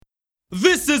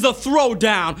This is a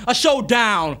throwdown, a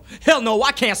showdown. Hell no,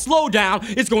 I can't slow down.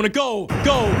 It's gonna go.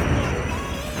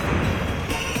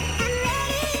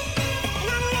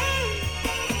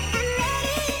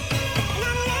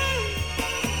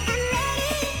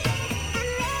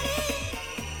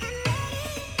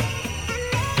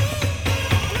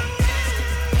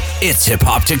 It's Hip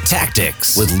Hop Tic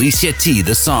Tactics with Licia T,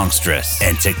 the songstress,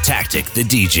 and Tic Tactic, the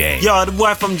DJ. Yo, the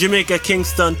boy from Jamaica,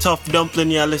 Kingston, Tough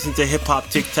Dumpling. You listen to Hip Hop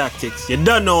Tic Tactics. You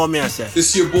don't know what me I say. This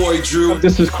is your boy Drew.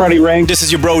 This is Cruddy Rank. This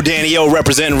is your bro Danny O,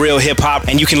 representing real hip hop,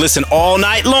 and you can listen all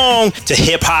night long to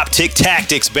Hip Hop Tic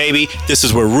Tactics, baby. This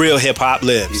is where real hip hop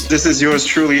lives. This is yours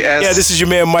truly, S. Yeah, this is your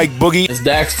man Mike Boogie. It's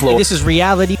Dax Flow. This is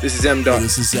Reality. This is M Dot.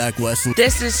 This is Zach Wesson.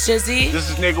 This is Shizzy. This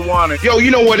is Nigga Wanna. Yo,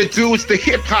 you know what it do? It's the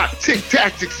Hip Hop Tic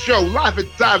Tactics show, live and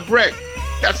direct.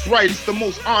 That's right, it's the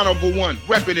most honorable one.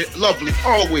 Repping it lovely,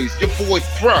 always. Your boy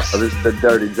Thrust. This is the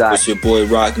Dirty Zach. This your boy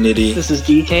Rock Nitty. This is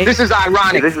DK. This is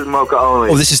Ironic. This is Mocha Only.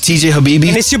 Oh, this is TJ Habibi.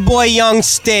 And it's your boy Young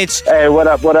Stitch. Hey, what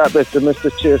up? It's the Mr.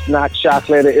 Cheers, Knock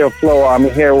Chocolate, Ill Flow. I'm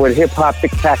here with Hip Hop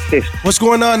Tic Tactics. What's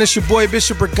going on? It's your boy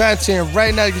Bishop Brigante, and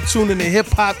right now you're tuning to Hip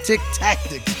Hop Tic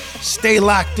Tactics. Stay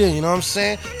locked in, you know what I'm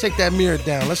saying? Take that mirror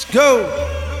down. Let's go.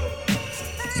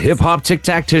 Hip Hop Tic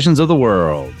Tacticians of the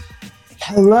world.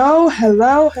 Hello.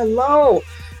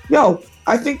 Yo,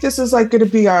 I think this is like going to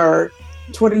be our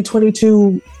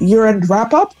 2022 year-end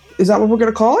wrap-up. Is that what we're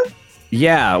going to call it?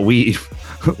 Yeah, we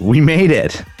made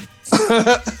it.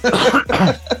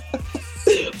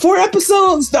 4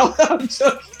 episodes. No, I'm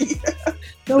joking.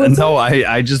 No,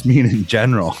 I just mean in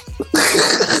general.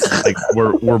 Like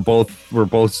we're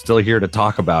both still here to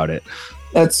talk about it.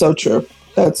 That's so true.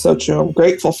 I'm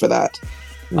grateful for that.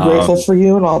 I'm grateful for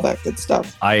you and all that good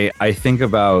stuff. I think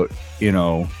about,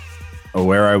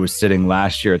 where I was sitting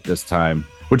last year at this time,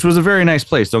 which was a very nice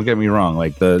place. Don't get me wrong.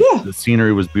 Like the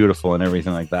scenery was beautiful and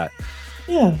everything like that.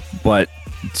 Yeah. But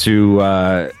to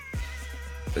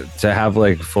have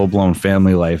like full blown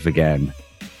family life again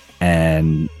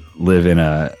and live in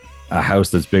a house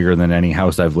that's bigger than any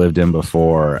house I've lived in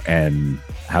before and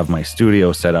have my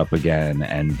studio set up again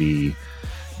and be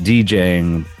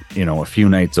DJing, a few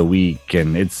nights a week,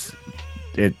 and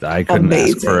I couldn't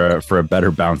Amazing. ask for a better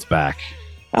bounce back.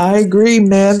 I agree,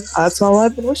 man. That's all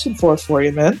I've been wishing for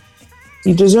you, man.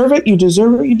 You deserve it.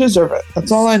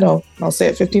 That's all I know. I'll say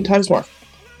it 15 times more.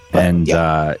 But, and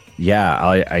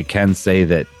I can say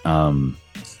that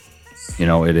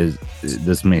it is,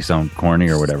 this may sound corny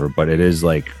or whatever, but it is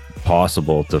like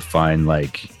possible to find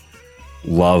like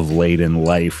love late in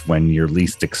life when you're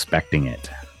least expecting it.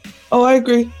 Oh, I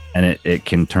agree. And it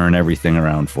can turn everything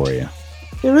around for you.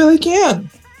 It really can.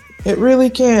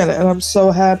 And I'm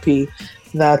so happy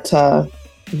that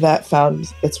that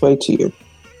found its way to you.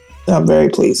 I'm very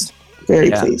pleased.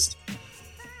 Pleased.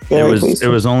 It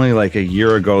was only like a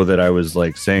year ago that I was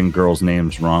like saying girls'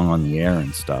 names wrong on the air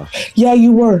and stuff. Yeah,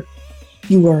 you were.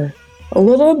 A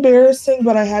little embarrassing,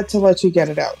 but I had to let you get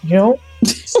it out, Well,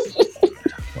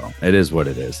 it is what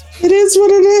it is.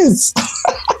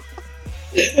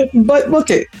 But look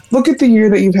at the year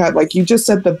that you've had. Like you just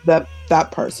said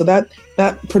that part, so that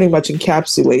pretty much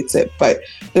encapsulates it. But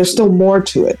there's still more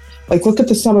to it. Like look at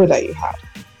the summer that you had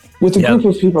with the group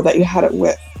of people that you had it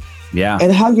with. Yeah.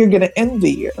 And how you're going to end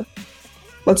the year.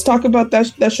 Let's talk about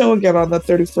that show again on the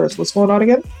 31st. What's going on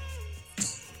again?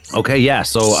 Okay, yeah.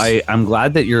 So I'm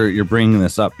glad that you're bringing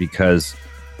this up because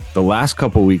the last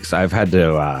couple weeks I've had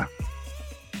to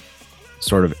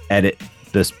sort of edit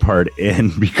this part in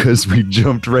because we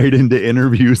jumped right into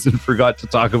interviews and forgot to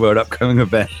talk about upcoming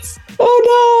events.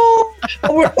 Oh no!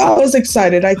 I was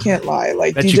excited. I can't lie.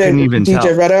 Like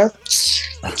DJ Retta,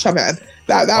 come on,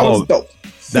 that was dope.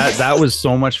 That was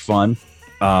so much fun.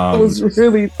 It was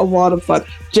really a lot of fun.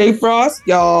 Jay Frost,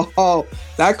 y'all,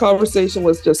 that conversation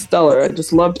was just stellar. I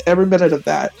just loved every minute of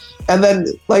that. And then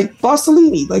like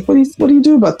Bossellini, like what do you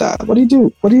do about that? What do you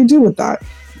do with that?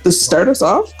 To start us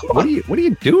off? What are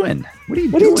you doing? What are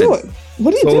you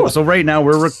doing? So right now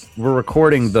we're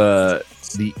recording the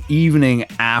evening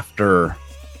after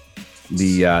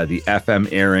the FM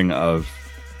airing of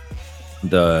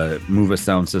the Move a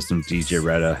Sound System DJ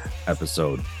Retta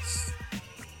episode.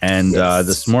 And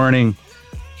this morning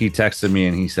he texted me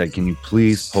and he said, "Can you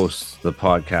please post the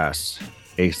podcast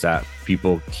ASAP?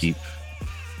 People keep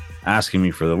asking me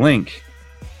for the link."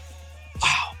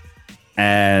 Wow.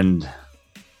 And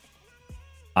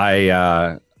I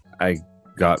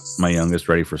got my youngest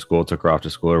ready for school, took her off to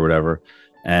school or whatever,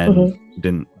 and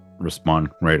didn't respond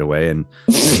right away. And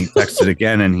he texted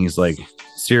again and he's like,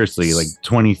 seriously, like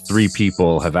 23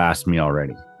 people have asked me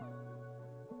already.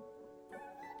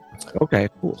 Okay,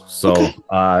 cool. So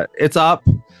it's up.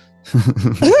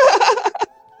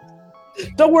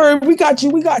 Don't worry, we got you.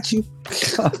 We got you.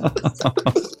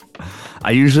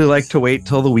 I usually like to wait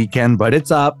till the weekend, but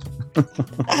it's up.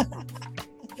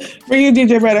 For you,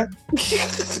 DJ Retta.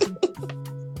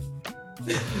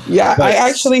 Yeah, I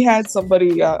actually had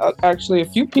somebody, actually a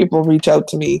few people reach out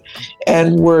to me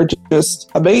and were just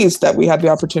amazed that we had the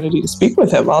opportunity to speak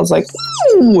with him. I was like,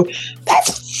 ooh,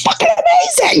 that's fucking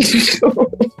amazing.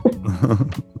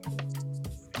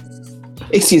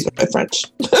 Excuse my French.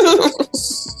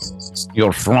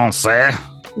 You're Francais.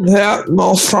 Yeah,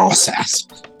 mon français.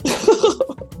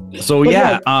 So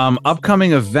yeah,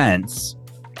 upcoming events.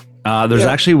 There's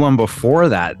actually one before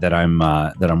that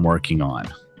I'm working on.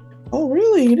 Oh,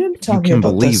 really? You didn't tell You me can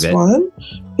about believe this it. one.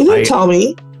 You didn't tell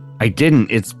me. I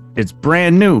didn't. It's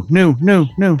brand new. New.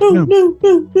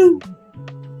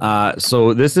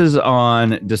 So this is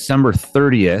on December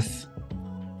 30th,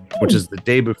 which is the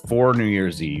day before New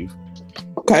Year's Eve.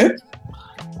 Okay.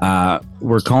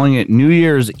 We're calling it New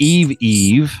Year's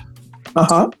Eve.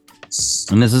 Uh-huh.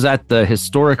 And this is at the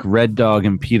historic Red Dog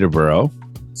in Peterborough.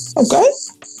 Okay.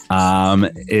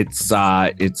 It's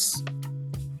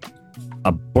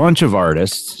a bunch of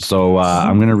artists. So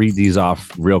I'm going to read these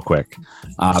off real quick.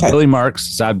 Billy Marks,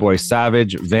 Sad Boy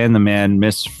Savage, Van the Man,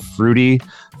 Miss Fruity,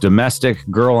 Domestic,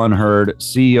 Girl Unheard,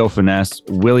 CEO Finesse,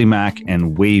 Willie Mack,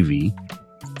 and Wavy.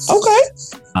 Okay.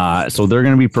 So they're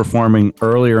going to be performing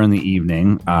earlier in the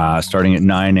evening, starting at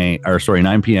 9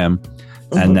 p.m.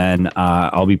 And then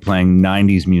I'll be playing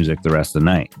 90s music the rest of the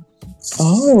night.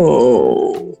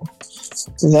 Oh,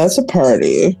 that's a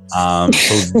party. So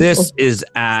this is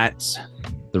at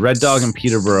the Red Dog in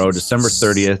Peterborough, December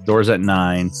 30th. Doors at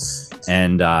 9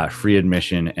 and free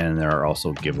admission. And there are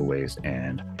also giveaways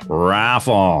and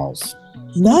raffles.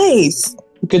 Nice.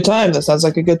 Good time. That sounds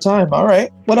like a good time. All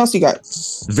right. What else you got?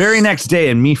 The very next day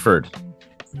in Meaford.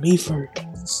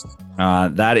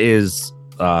 That is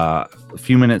a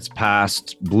few minutes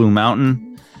past Blue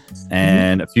Mountain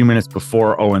and a few minutes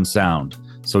before Owen Sound.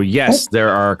 So yes, there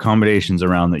are accommodations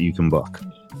around that you can book.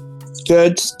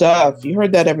 Good stuff. You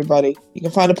heard that, everybody. You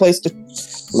can find a place to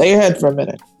lay your head for a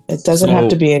minute. It doesn't have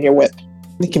to be in your whip.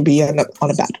 It can be on a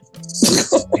bed.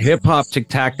 Hip Hop Tick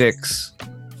Tactics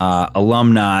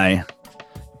alumni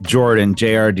Jordan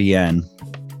JRDN,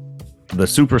 the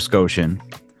Super Scotian,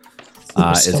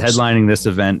 is headlining this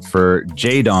event for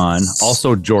J-Don,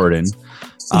 also Jordan,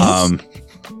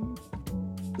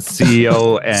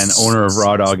 CEO and owner of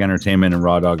Raw Dog Entertainment and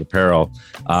Raw Dog Apparel.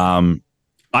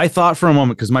 I thought for a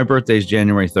moment, because my birthday is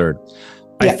January 3rd,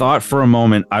 I thought for a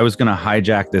moment I was going to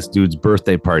hijack this dude's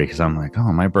birthday party because I'm like,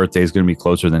 oh, my birthday is going to be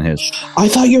closer than his. I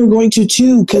thought you were going to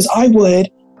too, because I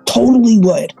totally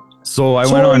would. So I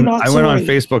went on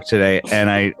Facebook today and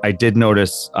I did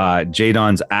notice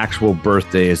J-Don's actual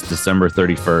birthday is December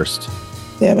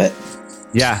 31st. Damn it.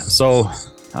 Yeah. So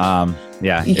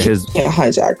you can't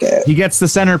hijack it. He gets the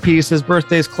centerpiece. His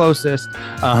birthday's closest.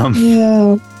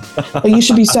 Yeah. But you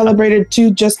should be celebrated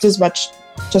too, just as much.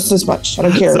 I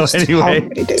don't care. So anyway,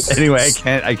 I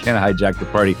can't hijack the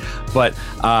party. But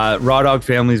Raw Dog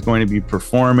Family is going to be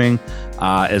performing,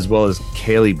 as well as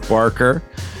Kaylee Barker.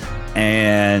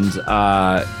 And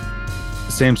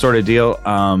same sort of deal.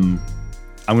 I'm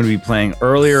going to be playing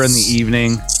earlier in the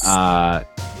evening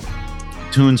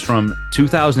tunes from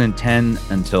 2010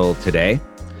 until today.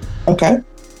 Okay.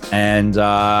 And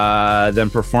then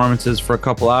performances for a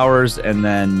couple hours, and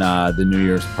then the New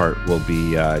Year's part will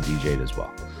be DJ'd as well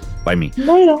by me.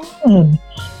 Right on.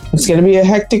 It's going to be a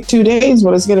hectic 2 days,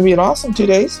 but it's going to be an awesome 2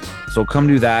 days. So come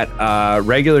do that.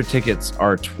 Regular tickets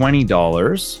are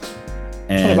 $20.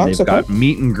 And $20, they've got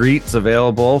meet and greets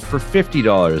available for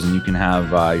 $50, and you can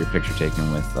have your picture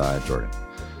taken with Jordan.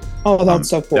 Oh, that's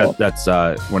so cool. That's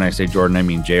when I say Jordan, I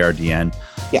mean JRDN.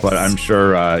 Yes. But I'm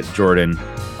sure Jordan,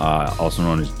 also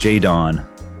known as J-Don,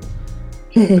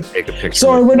 take a picture.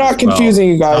 Sorry, we're not confusing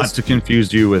you guys. Not to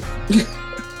confuse you with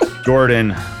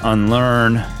Jordan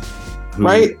Unlearn,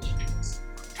 who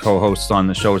co-hosts on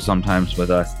the show sometimes with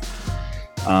us.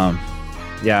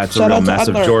 Yeah, it's a real mess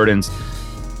of Jordans.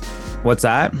 What's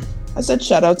that? I said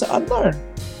shout out to Unlearn.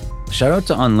 Shout out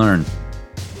to Unlearn.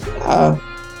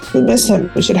 We miss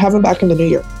him. We should have him back in the new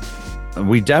year.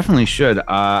 We definitely should.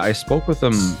 I spoke with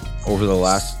him over the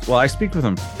last... Well, I speak with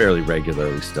him fairly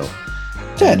regularly still.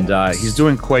 Good. And he's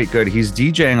doing quite good. He's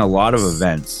DJing a lot of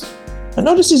events. I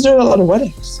noticed he's doing a lot of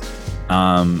weddings.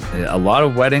 A lot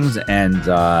of weddings and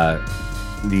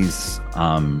these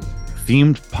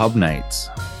themed pub nights.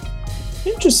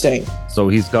 Interesting. So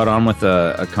he's got on with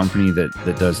a company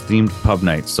that does themed pub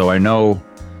nights. So I know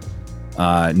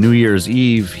New Year's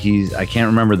Eve, I can't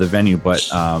remember the venue, but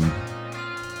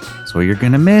so you're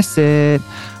going to miss it.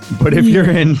 But if you're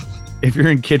in if you're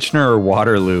in Kitchener or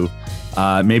Waterloo,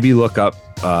 maybe look up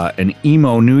an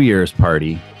emo New Year's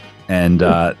party, and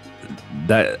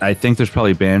that I think there's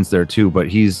probably bands there too. But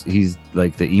he's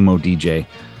like the emo DJ.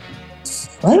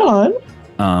 Right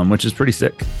on. Which is pretty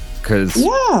sick because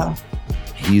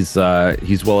he's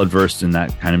well adversed in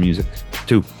that kind of music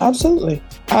too. Absolutely.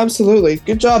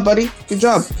 Good job, buddy. Good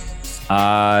job.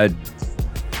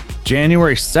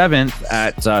 January 7th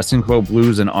at Synchro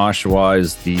Blues in Oshawa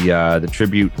is the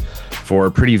tribute for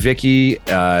Pretty Vicky.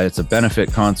 It's a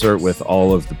benefit concert with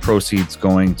all of the proceeds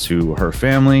going to her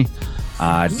family.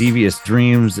 Devious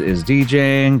Dreams is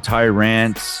DJing.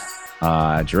 Tyrant,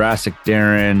 Jurassic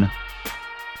Darren,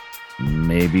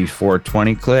 maybe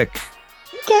 420 Click.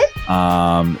 Okay.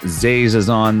 Zays is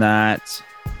on that,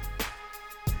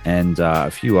 and a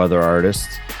few other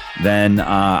artists. Then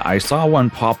I saw one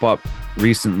pop up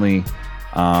recently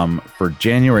for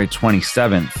January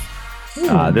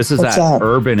 27th. This is at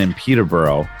Urban in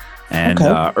Peterborough, and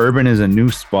Urban is a new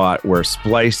spot where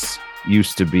Splice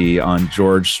used to be on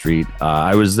George Street.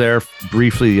 I was there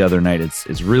briefly the other night.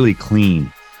 It's really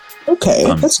clean. Okay,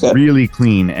 that's good. Really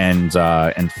clean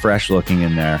and fresh looking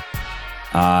in there.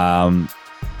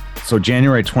 So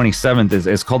January 27th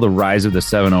is called the Rise of the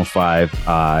 705.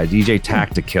 DJ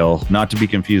Tactikill, not to be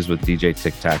confused with DJ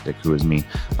Tick Tactic, who is me.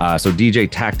 So DJ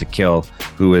Tactikill,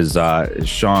 who is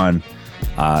Sean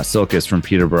Silkus from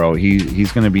Peterborough,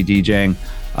 he's going to be DJing.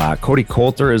 Cody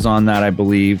Coulter is on that, I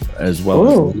believe, as well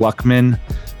as Luckman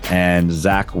and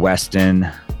Zach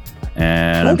Weston.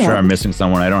 And I'm sure I'm missing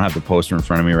someone. I don't have the poster in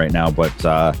front of me right now, but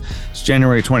it's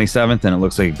January 27th, and it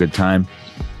looks like a good time.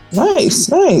 Nice.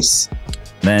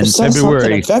 Then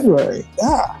February, February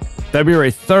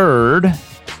 3rd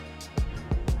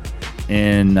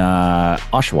in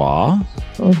Oshawa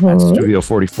at Studio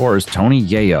 44 is Tony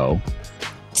Yayo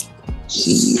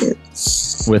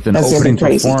with an opening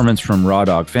performance from Raw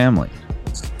Dog Family.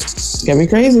 It's gonna be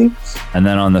crazy. And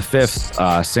then on the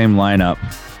 5th, same lineup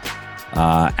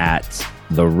at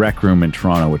the Rec Room in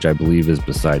Toronto, which I believe is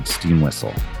beside Steam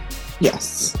Whistle.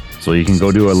 Yes. So you can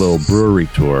go do a little brewery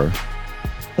tour.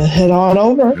 Head on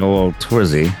over. A little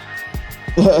twizzy.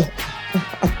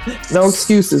 No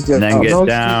excuses. And then get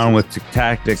down with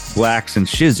Tactic, Blacks, and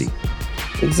Shizzy.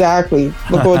 Exactly.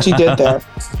 Look at what you did there.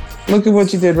 Look at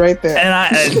what you did right there.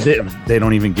 And they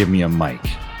don't even give me a mic.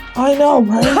 I know,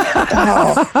 right?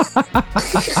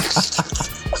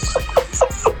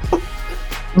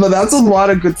 But that's a lot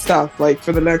of good stuff. Like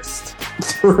for the next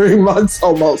 3 months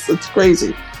almost. It's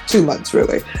crazy. 2 months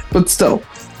really. But still.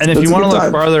 And if you want to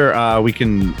look farther, we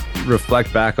can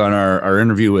reflect back on our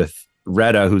interview with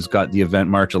Retta, who's got the event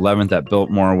March 11th at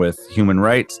Biltmore with Human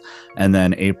Rights, and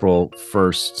then April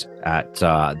 1st at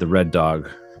the Red Dog,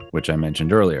 which I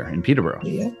mentioned earlier in Peterborough.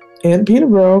 Yeah, in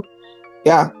Peterborough.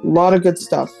 Yeah, a lot of good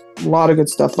stuff.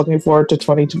 Looking forward to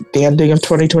the ending of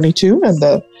 2022 and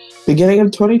the beginning of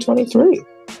 2023.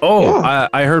 Oh, yeah.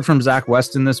 I heard from Zach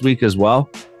Weston this week as well.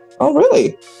 Oh,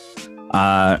 really?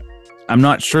 I'm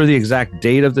not sure the exact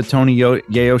date of the Tony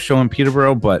Yayo show in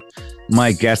Peterborough, but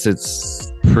my guess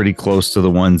it's pretty close to the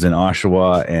ones in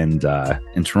Oshawa and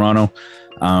in Toronto.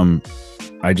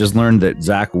 I just learned that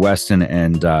Zach Weston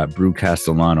and Brew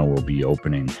Castellano will be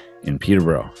opening in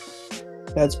Peterborough.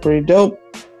 That's pretty dope.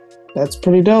 A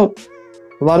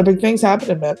lot of big things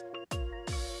happening, man.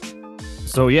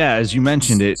 So yeah, as you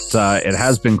mentioned, it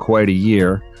has been quite a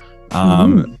year.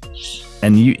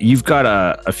 And you've got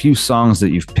a few songs that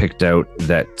you've picked out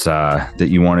that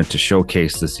you wanted to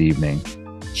showcase this evening.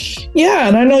 Yeah,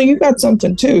 and I know you got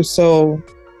something too. So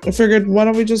I figured, why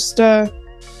don't we just have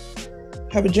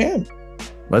a jam?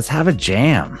 Let's have a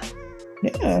jam.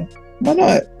 Yeah, why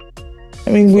not? I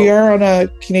mean, we are on a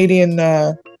Canadian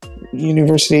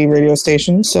university radio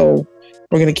station, so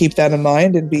we're going to keep that in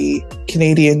mind and be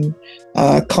Canadian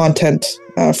content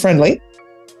friendly.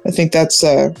 I think that's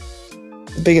the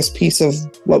biggest piece of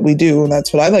what we do, and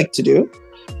that's what I like to do.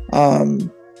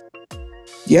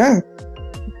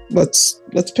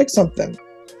 Let's pick something.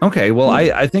 Okay, well,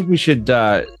 I think we should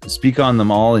speak on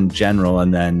them all in general,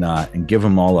 and then and give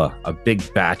them all a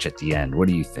big batch at the end. What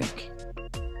do you think?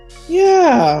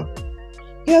 Yeah,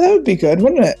 that would be good,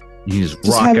 wouldn't it? You just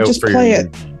rock out for play your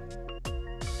it.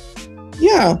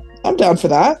 Yeah, I'm down for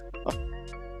that.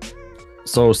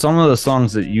 So some of the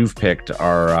songs that you've picked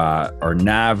are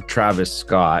Nav Travis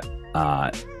Scott,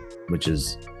 which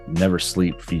is Never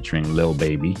Sleep featuring Lil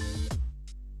Baby.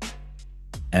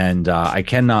 And I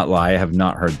cannot lie, I have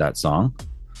not heard that song.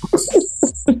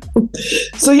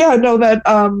 So yeah, no, that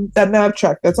Nav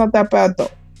track, that's not that bad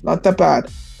though. Not that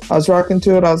bad. I was rocking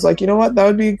to it. I was like, you know what? That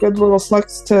would be a good little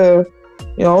flex to,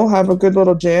 have a good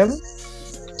little jam.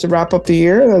 to wrap up the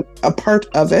year, a part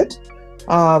of it.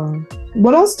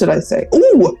 What else did I say?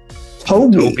 Ooh,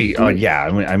 Toby. Oh yeah,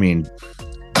 I mean,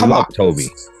 come on, Toby.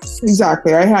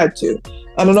 Exactly, I had to.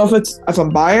 I don't know if I'm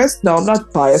biased. No, I'm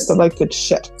not biased. I like good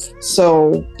shit.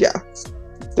 So yeah,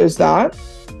 there's that.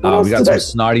 We got some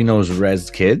Snotty Nose Rez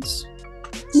Kids.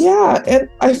 Yeah, and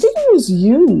I think it was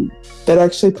you that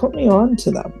actually put me on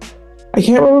to them. I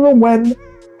can't remember when,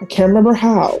 I can't remember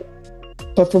how,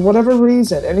 but for whatever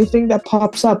reason, anything that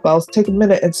pops up, I'll take a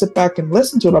minute and sit back and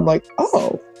listen to it. I'm like,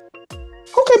 oh,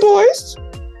 okay, boys.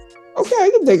 Okay,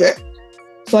 I can dig it.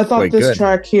 So I thought this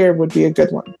track here would be a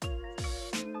good one.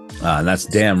 And that's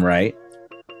damn right.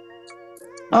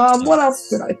 What else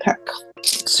did I pick?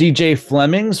 CJ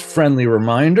Fleming's Friendly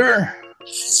Reminder.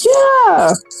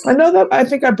 Yeah, I know that. I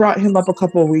think I brought him up a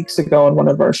couple of weeks ago in one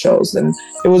of our shows, and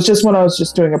it was just when I was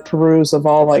just doing a peruse of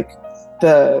all like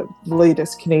the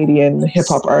latest Canadian hip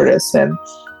hop artists, and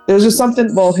there was just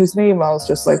something. Well, his name, I was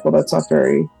just like, well, that's not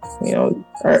very,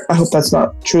 I hope that's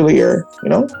not truly your,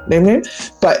 name,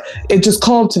 but it just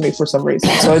called to me for some reason.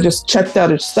 So I just checked out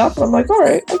his stuff, and I'm like, all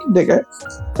right, I can dig it.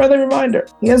 Friendly Reminder.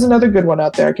 He has another good one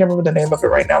out there. I can't remember the name of it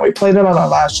right now. We played it on our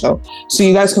last show, so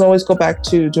you guys can always go back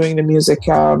to Doing the Music,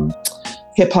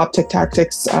 Hip Hop Tick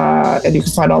Tactics, and you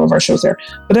can find all of our shows there.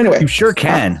 But anyway, you sure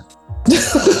can.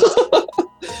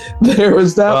 There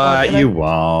was that. But you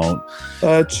won't.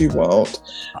 But you won't.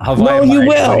 Hawaii you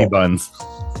will. Honey Buns.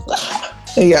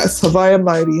 Yes, Hawaii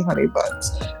Mighty Honey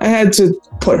Buns. I had to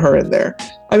put her in there.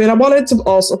 I mean, I wanted to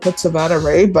also put Savannah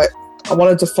Ray, but I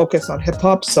wanted to focus on hip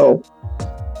hop, so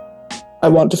I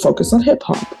wanted to focus on hip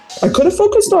hop. I could have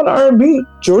focused on R&B.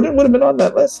 Jordan would have been on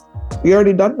that list. We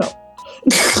already done know.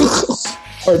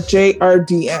 Or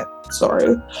JRDN.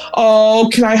 Sorry. Oh,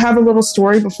 can I have a little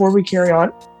story before we carry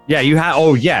on? Yeah, you have.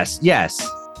 Oh, yes.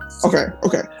 Okay.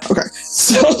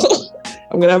 So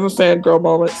I'm gonna have a fangirl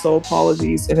moment, so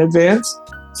apologies in advance.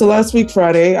 So last week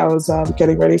Friday, I was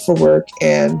getting ready for work,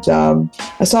 and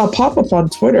I saw a pop-up on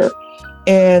Twitter,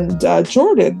 and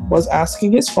Jordan was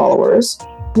asking his followers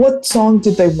what song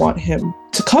did they want him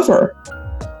to cover.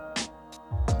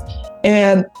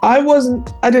 And I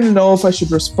didn't know if I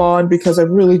should respond because I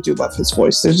really do love his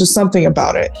voice. There's just something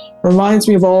about it. Reminds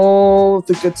me of all of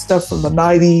the good stuff from the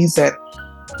 90s. And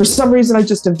for some reason, I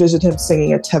just envisioned him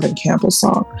singing a Tevin Campbell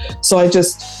song. So I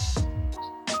just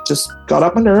got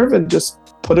up my nerve and just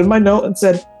put in my note and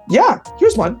said, yeah,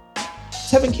 here's one.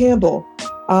 Tevin Campbell,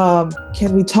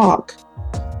 Can We Talk?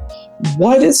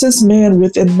 Why does this man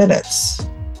within minutes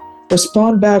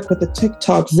respond back with a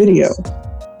TikTok video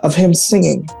of him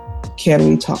singing Can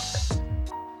We Talk?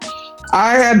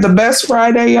 I had the best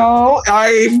Friday, y'all. I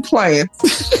ain't playing.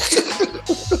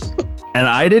 And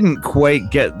I didn't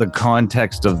quite get the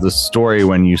context of the story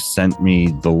when you sent me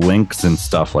the links and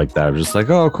stuff like that. I was just like,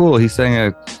 oh, cool. He sang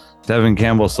a Tevin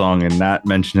Campbell song, and Nat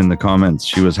mentioned in the comments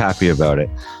she was happy about it.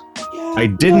 Yeah, I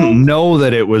didn't know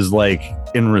that it was like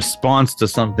in response to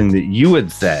something that you had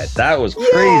said. That was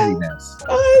craziness.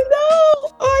 I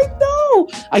know.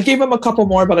 I gave him a couple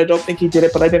more, but I don't think he did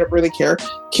it, but I didn't really care.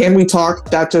 Can We Talk?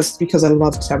 That just because I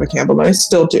love Tevin Campbell, and I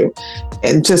still do.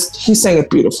 And just, he sang it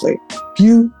beautifully.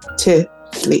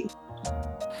 Beautifully.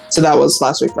 So that was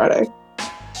last week, Friday.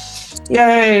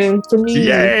 Yay, for me.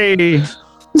 Yay.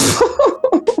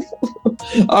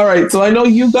 All right, so I know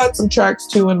you got some tracks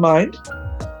too in mind.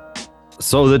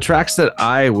 So the tracks that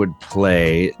I would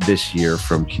play this year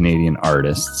from Canadian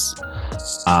artists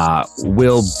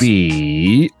will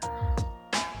be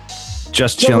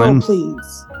Just Chillin'.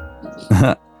 Please.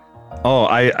 Oh,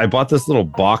 I bought this little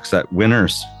box at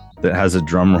Winners that has a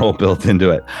drum roll built into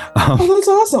it. Oh, that's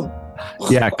awesome.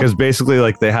 Yeah, because basically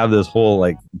like they have this whole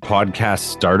like podcast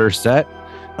starter set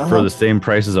for the same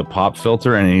price as a pop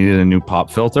filter, and I needed a new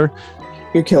pop filter.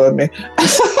 You're killing me.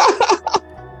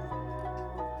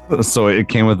 So it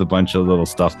came with a bunch of little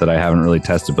stuff that I haven't really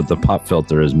tested, but the pop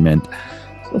filter is mint.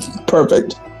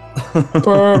 Perfect.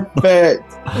 But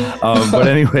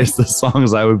anyways, the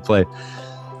songs I would play,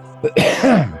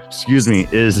 excuse me,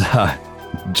 is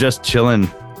Just Chillin'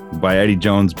 by Eddie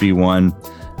Jones, B1,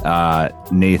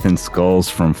 Nathan Skulls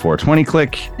from 420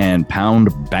 Click, and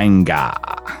Pound Banga.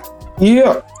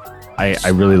 Yeah. I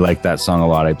really like that song a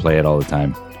lot. I play it all the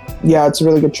time. Yeah, it's a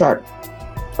really good track.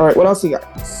 All right, what else you got?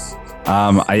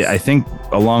 I think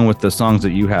along with the songs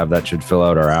that you have, that should fill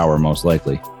out our hour most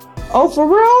likely. Oh, for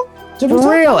real? For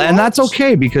real, and that's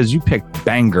okay because you picked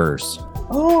bangers.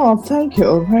 Oh, thank you.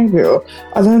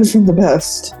 I learned from the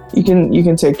best. You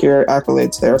can take your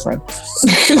accolades there, friend.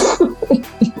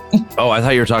 Oh, I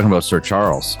thought you were talking about Sir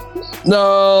Charles.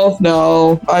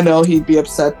 No. I know he'd be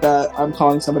upset that I'm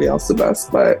calling somebody else the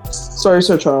best, but sorry,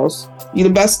 Sir Charles. You're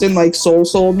the best in like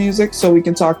soul music, so we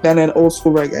can talk that in old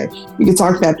school reggae. We can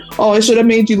talk that. Oh, I should have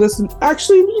made you listen.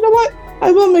 Actually, you know what?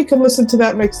 I will make him listen to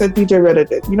that mix that DJ Redda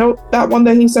did. You know that one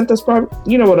that he sent us?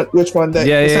 You know which one? The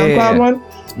SoundCloud one.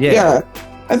 Yeah.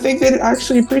 I think they'd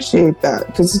actually appreciate that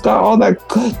because it's got all that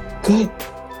good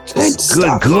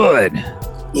stuff. Good.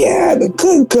 Yeah, the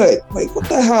good. Like, what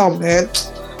the hell, man?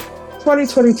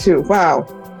 2022. Wow.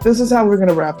 This is how we're going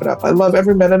to wrap it up. I love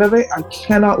every minute of it. I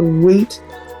cannot wait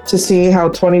to see how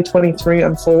 2023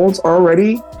 unfolds.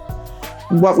 Already,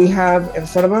 what we have in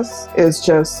front of us is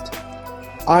just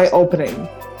eye-opening.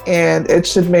 And it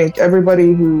should make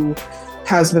everybody who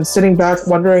has been sitting back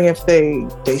wondering if they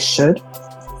should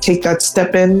take that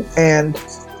step in and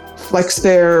flex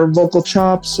their vocal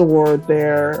chops or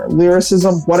their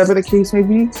lyricism, whatever the case may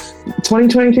be.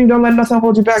 2023, don't let nothing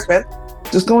hold you back, man.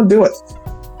 Just go and do it.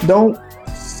 Don't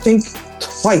think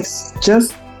twice.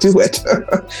 Just do it.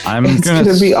 It's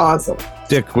gonna be awesome.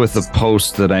 Stick with the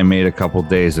post that I made a couple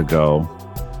days ago.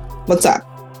 What's that?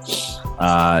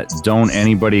 Don't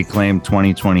anybody claim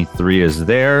 2023 as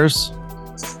theirs.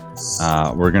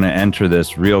 We're going to enter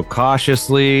this real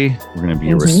cautiously. We're going to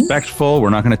be respectful. We're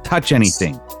not going to touch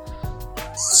anything.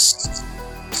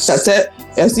 That's it.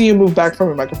 I see you move back from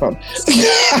your microphone.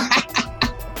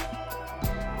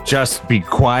 Just be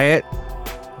quiet.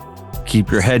 Keep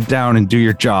your head down and do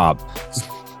your job.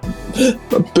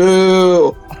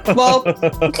 Boo. Well,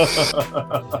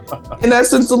 in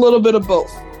essence, a little bit of both.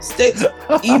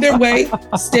 Either way,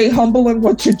 stay humble in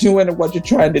what you're doing and what you're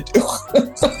trying to do.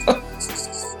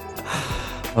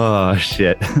 Oh,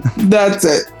 shit. That's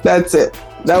it.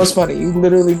 That was funny. You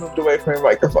literally moved away from your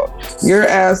microphone. Your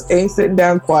ass ain't sitting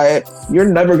down quiet. You're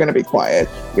never going to be quiet.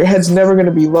 Your head's never going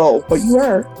to be low, but you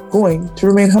are going to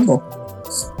remain humble.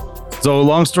 So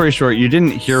long story short, you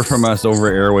didn't hear from us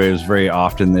over airwaves very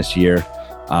often this year.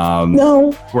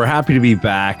 No. We're happy to be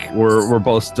back. We're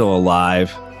both still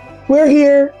alive. We're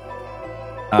here.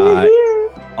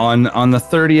 On the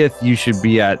 30th, you should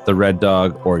be at the Red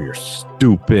Dog, or you're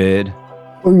stupid.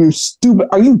 Or you're stupid.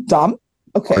 Are you dumb?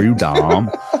 Okay. Are you dumb?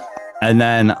 And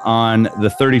then on the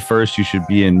 31st, you should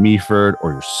be in Meaford,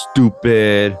 or you're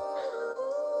stupid.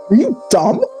 Are you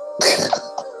dumb?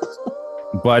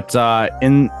 But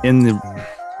in the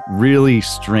really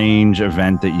strange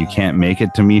event that you can't make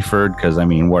it to Meaford, because I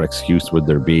mean, what excuse would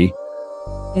there be?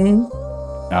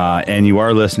 And you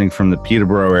are listening from the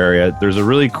Peterborough area, there's a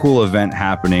really cool event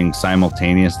happening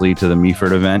simultaneously to the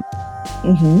Meaford event.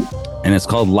 And it's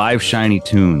called Live Shiny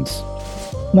Tunes.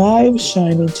 Live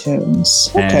Shiny Tunes.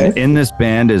 Okay. And in this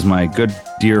band is my good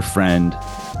dear friend,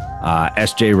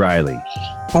 S.J. Riley.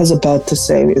 I was about to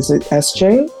say, is it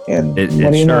SJ? And it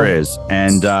sure is.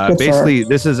 And basically,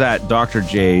 this is at Dr.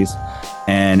 J's,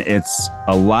 and it's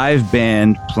a live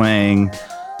band playing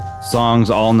songs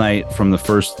all night from the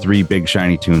first 3 Big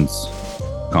Shiny Tunes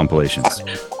compilations.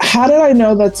 How did I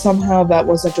know that somehow that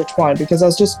was intertwined? Because I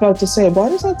was just about to say, why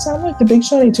does that sound like the Big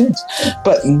Shiny Tunes?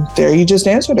 But there, you just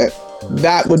answered it.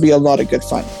 That would be a lot of good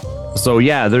fun. So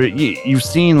yeah, you've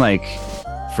seen like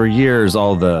for years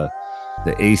all the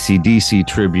AC/DC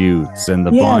tributes and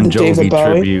the Bon Jovi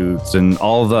tributes and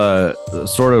all the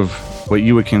sort of what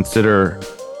you would consider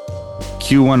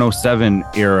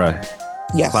Q107 era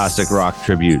classic rock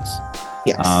tributes.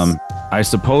 Yes. I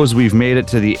suppose we've made it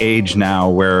to the age now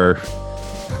where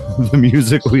the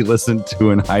music we listened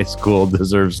to in high school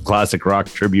deserves classic rock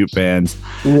tribute bands.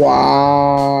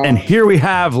 Wow. And here we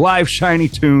have Live Shiny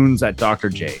Tunes at Dr.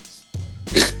 J's.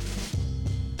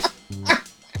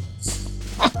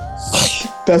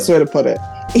 Best way to put it.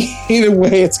 Either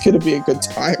way, it's going to be a good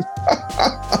time.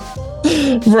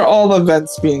 For all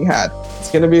events being had. It's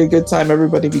going to be a good time.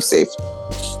 Everybody be safe.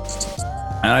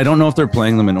 And I don't know if they're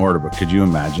playing them in order, but could you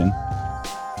imagine?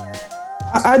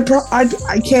 I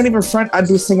can't even front. I'd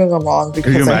be singing along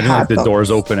because could you imagine like the them.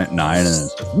 doors open at 9 and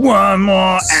it's one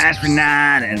more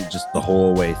astronaut and just the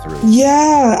whole way through.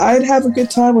 Yeah, I'd have a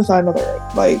good time with another.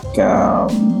 Like,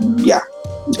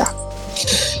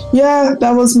 yeah,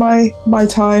 that was my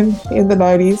time in the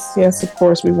 90s. Yes, of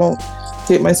course, we won't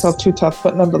date myself too tough,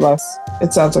 but nonetheless,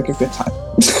 it sounds like a good time.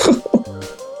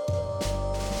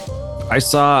 I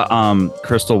saw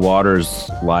Crystal Waters'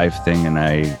 live thing and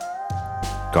I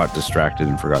got distracted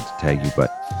and forgot to tag you, but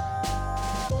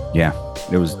yeah,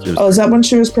 it was oh, is that when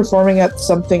she was performing at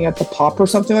something at the Pop or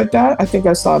something like that? I think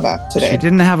I saw that today. She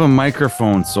didn't have a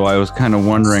microphone, so I was kind of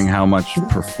wondering how much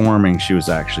performing she was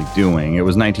actually doing. It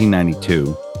was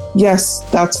 1992. Yes,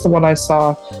 that's the one I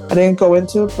saw. I didn't go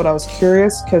into it, but I was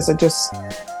curious because it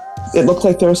looked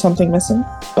like there was something missing.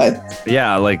 But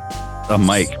yeah, like a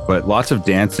mic, but lots of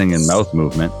dancing and mouth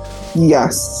movement.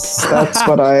 Yes, that's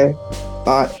what I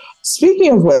thought.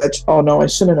 Speaking of which, oh no, I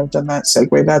shouldn't have done that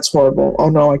segue. That's horrible. Oh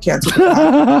no, I can't do that.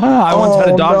 I once had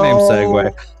a dog named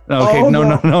Segway. Okay, Oh,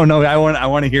 no. I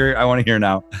want to hear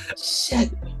now. Shit,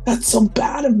 that's so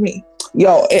bad of me.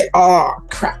 Yo,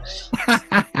 crap.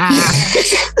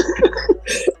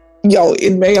 Yo,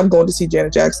 in May, I'm going to see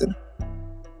Janet Jackson.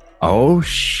 Oh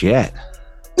shit.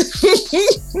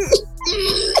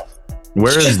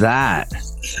 Where is that?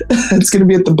 It's going to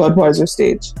be at the Budweiser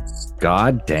stage.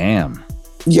 God damn.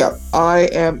 Yeah,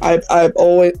 I've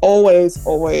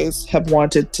always have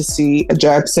wanted to see a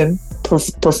Jackson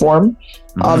perform.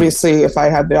 Mm-hmm. Obviously, if I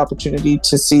had the opportunity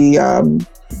to see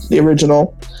the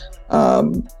original,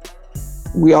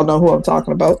 we all know who I'm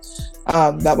talking about.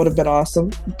 That would have been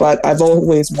awesome. But I've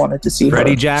always wanted to see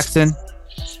Freddie her. Jackson.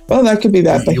 Well, that could be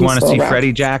that. But You want to see around.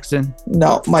 Freddie Jackson?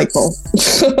 No, Michael.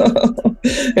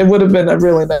 It would have been a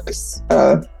really nice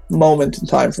moment in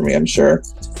time for me, I'm sure.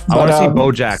 I want to see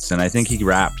Bo Jackson. I think he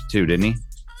rapped too, didn't he?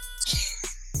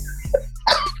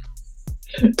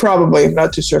 Probably. I'm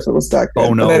not too sure if it was that good.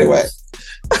 Oh no. But anyway,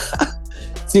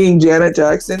 seeing Janet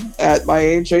Jackson at my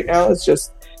age right now, it's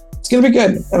gonna be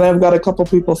good. And I've got a couple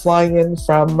people flying in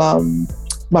from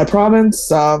my province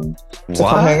to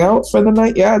come hang out for the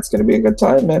night. Yeah, it's gonna be a good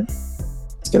time, man.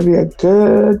 It's gonna be a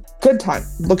good time.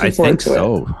 Looking forward to it.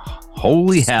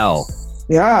 Holy hell.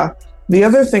 Yeah. The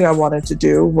other thing I wanted to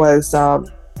do was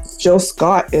Jill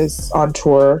Scott is on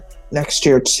tour next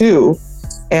year too.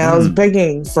 And I was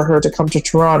begging for her to come to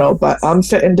Toronto, but I'm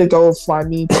fitting to go fly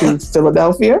me to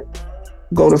Philadelphia,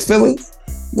 go to Philly,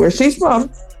 where she's from,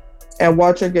 and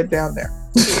watch her get down there.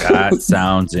 That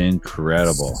sounds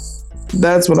incredible.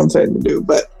 That's what I'm fitting to do.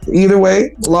 But either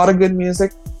way, a lot of good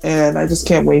music, and I just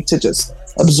can't wait to just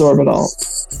absorb it all.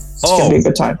 It's going to be a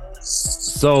good time.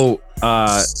 So,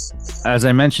 as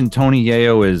I mentioned, Tony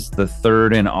Yayo is the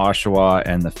 3rd in Oshawa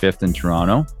and the 5th in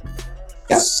Toronto.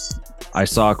 Yes. I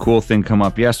saw a cool thing come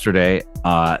up yesterday.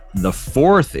 The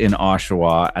 4th in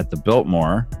Oshawa at the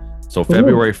Biltmore. So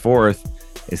February 4th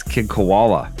is Kid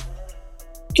Koala.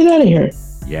 Get out of here.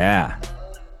 Yeah.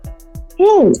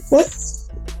 Yo, what?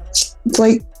 It's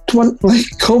like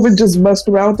COVID just messed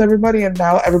around with everybody, and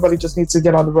now everybody just needs to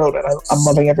get on the road, and I'm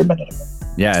loving every minute of it.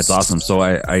 Yeah, it's awesome. So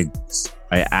I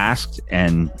asked,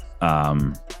 and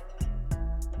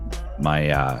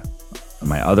my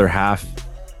other half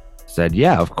said,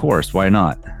 yeah, of course, why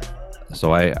not?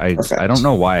 So I don't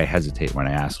know why I hesitate when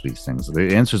I ask these things.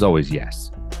 The answer is always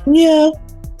yes. Yeah,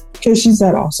 because she's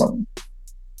that awesome.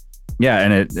 Yeah,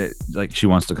 and it like she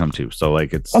wants to come too. So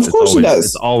like it's of course always, she does.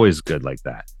 It's always good like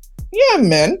that. Yeah,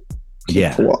 man.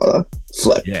 Yeah.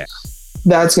 Flip. Yeah.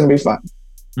 That's gonna be fun.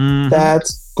 Mm-hmm.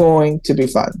 That's going to be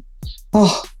fun.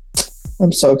 Oh,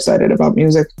 I'm so excited about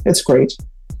music. It's great.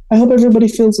 I hope everybody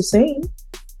feels the same.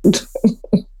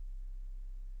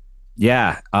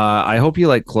 Yeah, I hope you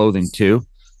like clothing too,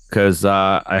 because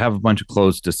I have a bunch of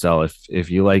clothes to sell. If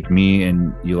you like me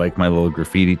and you like my little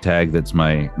graffiti tag, that's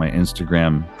my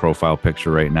Instagram profile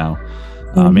picture right now.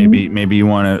 Maybe you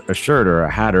want a shirt or a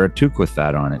hat or a toque with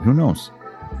that on it. Who knows?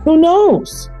 Who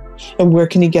knows? And where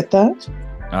can you get that?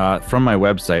 From my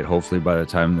website. Hopefully by the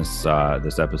time this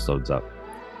episode's up.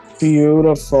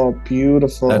 Beautiful.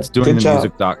 That's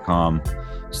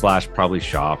doingthemusic.com/probably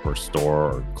shop or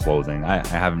store or clothing. I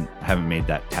haven't made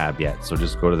that tab yet, so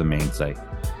just go to the main site.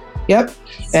 Yep.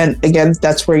 And again,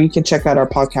 that's where you can check out our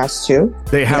podcast too.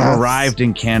 They have arrived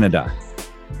in Canada.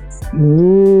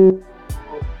 Ooh,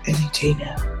 any day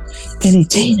now.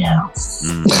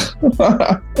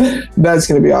 That's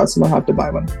gonna be awesome. I'll have to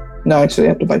buy one. No, actually I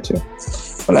have to buy 2.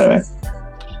 But anyway.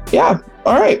 Yeah.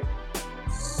 All right.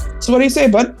 So what do you say,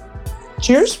 bud?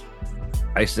 Cheers.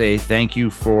 I say thank you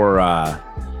for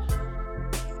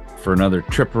another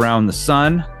trip around the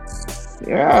sun.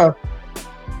 Yeah.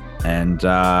 And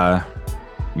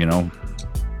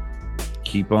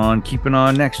keep on keeping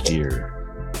on next year.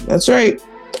 That's right.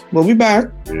 We'll be back.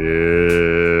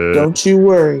 Don't you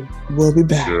worry. We'll be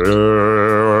back.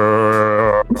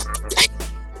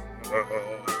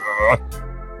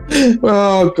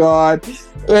 Oh God.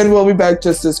 And we'll be back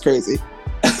just as crazy.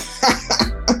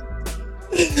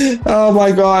 Oh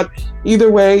my God.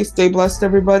 Either way, stay blessed,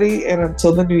 everybody, and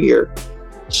until the new year.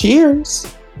 Cheers.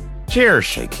 Cheers.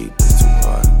 Shaky.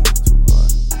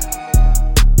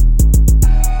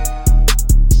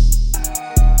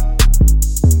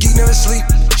 Geek never sleep.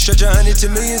 Stretch 100 to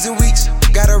millions in weeks.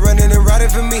 Gotta run in and ride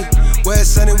it for me. Where it's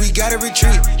sunny, we gotta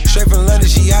retreat. Straight from London,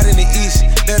 she out in the east.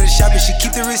 Let her shop and she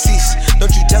keep the receipts.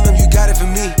 Don't you tell them you got it for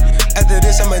me. After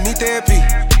this, I'ma need therapy.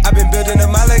 I've been building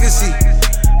up my legacy.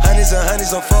 Hundreds and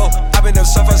hundreds on four. I've been up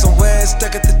so far somewhere,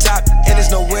 stuck at the top, and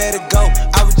there's nowhere to go.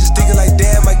 I was just thinking like,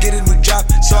 damn, I get a new drop,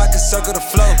 so I can circle the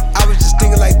flow. I was just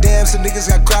thinking like, damn, some niggas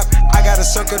got crop, I got a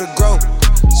circle to grow.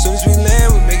 Soon as we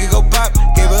land, we make it go pop.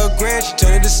 Gave her a grand, she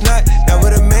turned it to snot. Now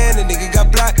with a man, the nigga got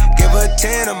blocked. Gave her a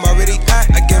 10, I'm already hot.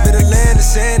 I gave her the land, the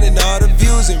sand, and all the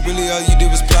views, and really all you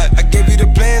did was plot. I gave you the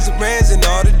plans, the brands, and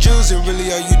all the jewels, and really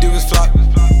all you did was flop.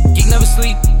 Geek never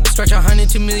sleep, stretch 100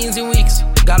 to millions in weeks.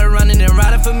 Got her running and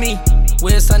riding for me.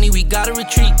 Where it's sunny, we gotta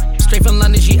retreat. Straight from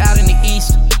London, she out in the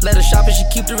east. Let her shop and she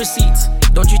keep the receipts.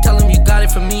 Don't you tell him you got it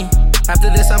from me.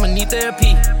 After this, I'ma need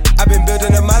therapy. I've been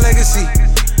building up my legacy.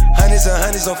 Hundreds and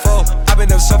hundreds on four. I've been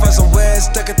up so far somewhere,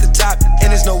 stuck at the top, and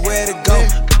there's nowhere to go.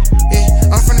 Yeah,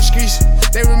 I'm from the streets.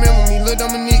 They remember me, Lil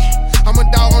Dominique. I'm a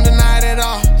dog, don't deny it at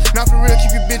all. Not for real,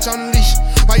 keep your bitch on the leash.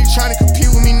 Why you tryna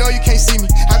compete with me? No, you can't see me.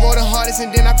 I go the hardest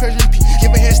and then I press repeat. Give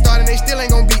a head start and they still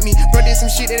ain't gon' beat me. Bro did some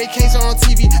shit that they can't show on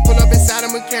TV. Pull up inside a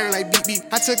McLaren like beep beep.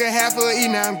 I took a half of a E,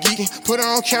 now I'm geeking. Put her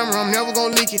on camera, I'm never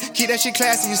gon' leak it. Keep that shit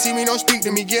classy, you see me, don't speak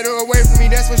to me. Get her away from me,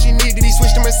 that's what she need. Did he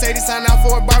switch to Mercedes, sign out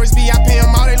for a Barber's B? I pay him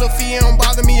all they little fee, it don't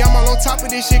bother me. I'm all on top of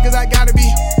this shit cause I gotta be.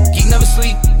 Geek never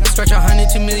sleep, stretch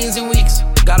 100 to millions in weeks.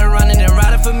 Got her running and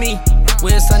riding for me.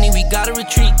 Where it's sunny, we gotta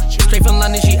retreat. Straight from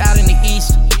London, she out in the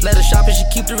east. Let her shop and she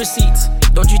keep the receipts.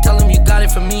 Don't you tell him you got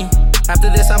it from me. After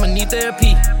this, I'ma need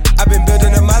therapy. I've been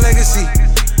building up my legacy.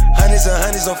 Hundreds and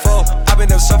hundreds on four. I've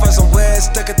been up so far somewhere,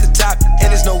 stuck at the top, and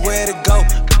there's nowhere to go.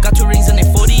 Got 2 rings and they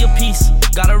 40 apiece.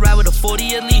 Gotta ride with a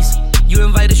 40 at least. You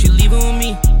invited, she leaving with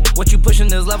me. What you pushing,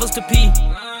 there's levels to pee.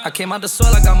 I came out the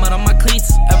soil, I got mud on my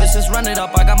cleats. Ever since run it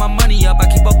up, I got my money up. I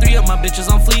keep up 3 of my bitches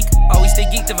on fleek. Always stay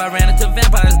geeked. If I ran into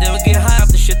vampires, they would get high off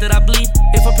the shit that I bleed.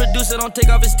 If a producer don't take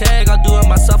off his tag, I'll do it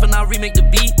myself and I'll remake the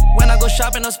beat. When I go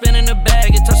shopping, I'm spinning the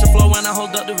bag. It touch the floor when I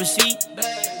hold up the receipt.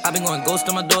 I've been going ghost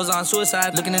on my doors on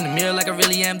suicide. Looking in the mirror like I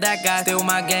really am that guy. Stay with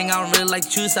my gang, I don't really like to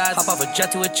choose sides. Hop off a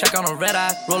jet to a check on a red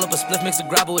eye. Roll up a spliff, mix a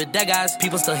grabber with dead guys.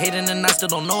 People still hating and I still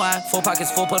don't know why. 4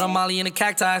 pockets full, put a molly in a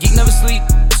cacti. Geek never sleep,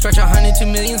 stretch 100 to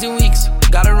millions in weeks.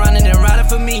 Got her running and riding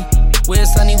for me. Where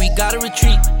it's sunny, we gotta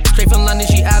retreat. Straight from London,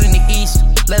 she out in the east.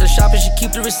 Let her shop and she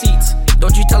keep the receipts.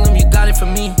 Don't you tell him you got it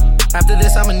from me. After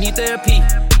this, I'ma need therapy.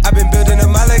 I've been building up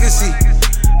my legacy.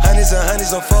 Hundreds and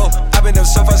hundreds on four. I've been up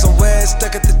so far somewhere,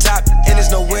 stuck at the top, and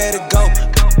there's nowhere to go.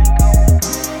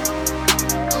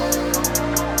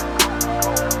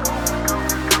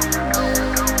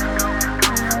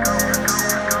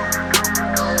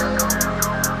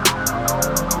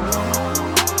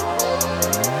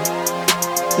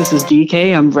 This is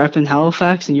DK, I'm repping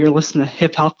Halifax, and you're listening to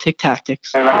Hip Hop Tick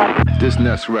Tactics. This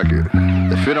next record,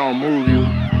 if it don't move you,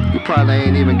 you probably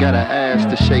ain't even got an ass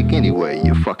to shake anyway,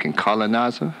 you fucking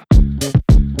colonizer.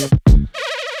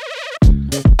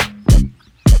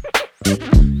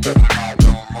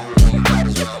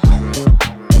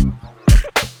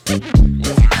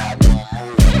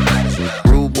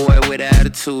 Rude boy with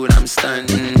attitude, I'm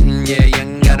stunting. Yeah,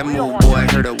 young gotta move, boy.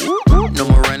 Heard a whoop. No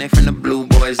more running from the blue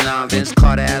boys. Now Vince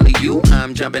Carter alley-oop.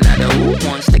 I'm jumping out the hoop.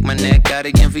 Wanna stick my neck out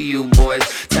again for you boys.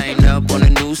 Tighten up on the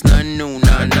noose, nothing new.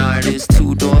 Nah, this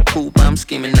 2-door coupe I'm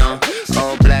scheming on.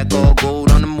 All black, all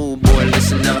gold on the move, boy.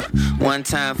 Listen up. One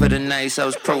time for the nights I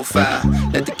was profile.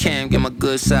 Let the cam get my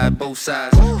good side, both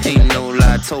sides. Ain't no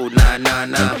lie told, nah.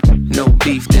 No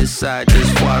beef this side,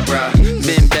 just foie gras.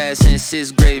 Been bad since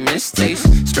 6th grade, mistakes.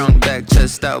 Strong back,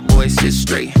 chest out, boy, sit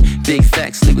straight. Big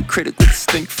facts, leave a critic with a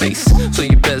stink face. So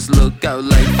you best look out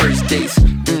like first dates.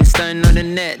 Stunning on the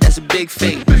net, that's a big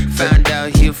fake. Found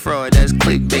out he a fraud, that's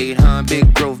clickbait, huh?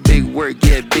 Big growth, big work,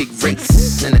 yeah, big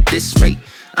race. And at this rate,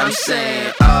 I'm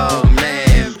saying, oh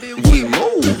man, we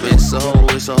moving. It's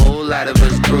a whole lot of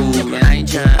us grooving. I ain't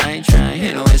trying,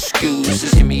 hear no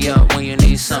excuses. Hit me up when you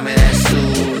need some of that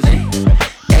soothing.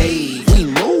 Hey, we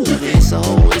moving. It's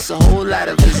a whole lot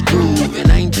of us grooving.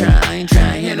 I ain't trying,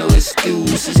 hear no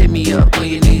excuses. Hit me up when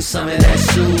you need some of that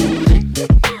soothing.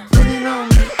 Put it on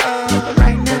me,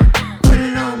 right now. Put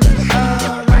it on me,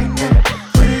 right now.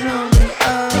 Put it on me,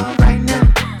 right now.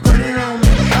 Put it on me,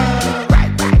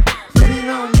 right. Put it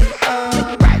on me,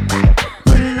 right.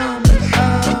 Put it on me,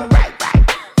 right.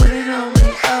 Put it on me,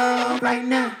 right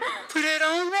now. Put it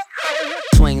on me.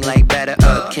 Swing like batter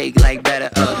up, cake like batter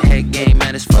up. Head game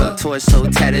mad as fuck, torso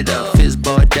tatted up. Fist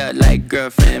balled up like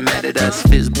girlfriend mad at us.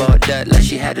 Fist balled up like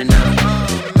she had enough.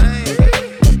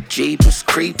 Jeepers,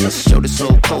 creepers, show the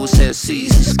soul cold, said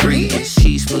seasons, greetings.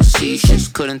 She's facetious,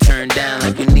 couldn't turn down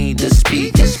like we need the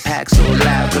speakers. Pack so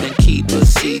loud, couldn't keep a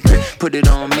secret. Put it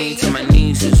on me till my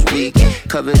knees is weak.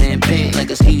 Covered in paint like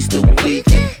it's Easter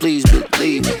weekend. Please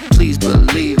believe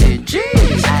it,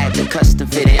 jeez. I had the custom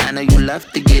fitting, I know you love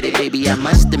to get it, baby, I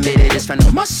must admit it, it's from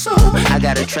my soul. I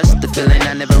gotta trust the feeling,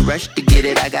 I never rush to get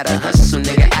it. I gotta hustle,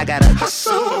 nigga, I gotta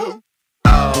hustle.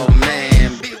 Oh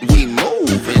man, we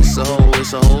moving, so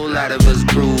it's a whole lot of us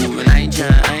grooving. I ain't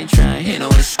trying, hear no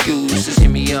excuses.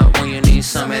 Hit me up when you need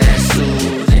some of that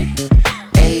soothing.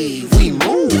 Hey, we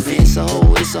moving, so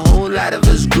it's a whole lot of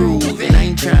us grooving. I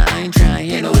ain't trying,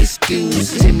 hear no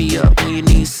excuses. Hit me up when you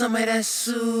need some of that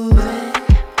soothing.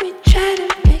 We try to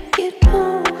make it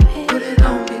move. Put it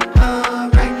on me,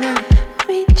 right now.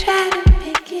 We try to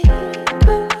make it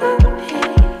move.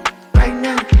 Right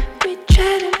now. We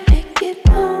try to make it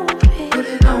move. Put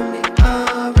it on me,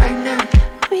 right now.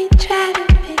 We try to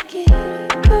make it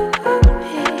move.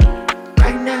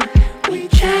 Right now. We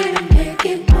try to make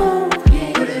it move.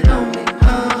 Put it on me,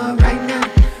 right now.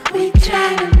 We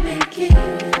try to make it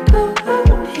move.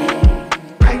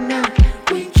 Right now.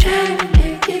 We try to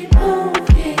make it move.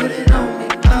 Put it on me,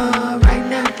 right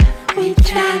now. We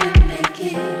try to make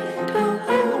it move.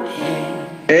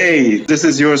 Hey, this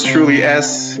is yours truly,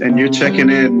 S, and you're checking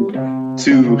in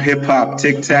to Hip Hop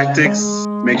Tick Tactics.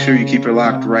 Make sure you keep it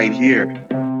locked right here.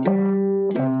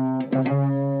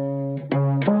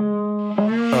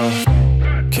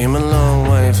 Came a long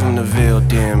way from the Ville,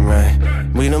 damn right.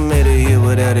 We done made it here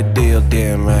without a deal,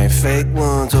 damn right. Fake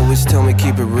ones always tell me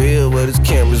keep it real, but it's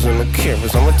cameras on the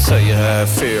cameras. I'ma tell you how I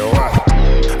feel.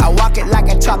 I walk it like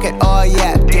I talk it, oh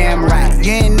yeah, damn right.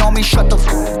 You ain't know me, shut the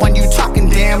f when you talking,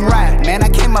 damn right. Man, I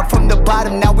came up from the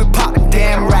bottom, now we popping,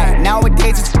 damn right.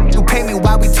 Nowadays it's you pay me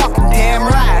while we talking, damn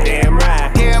right. Damn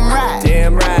right. Damn right.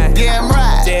 Damn right. Damn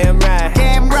right. Damn right.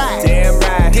 Damn right. Damn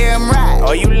right. Damn right.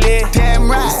 Are you lit? Damn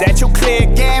right. Is that your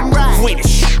click? Damn right. We the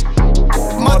shit.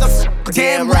 Motherfucker,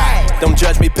 damn right. Don't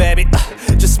judge me, baby.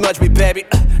 Just smudge me, baby.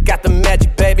 Got the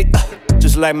magic, baby.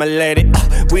 Just like my lady.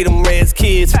 We them Reds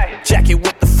kids. Jacket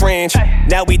with the fringe.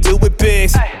 Now we do it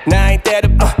big. Now ain't that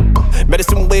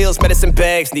medicine wheels, medicine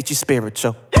bags. Need you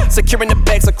spiritual. Securing the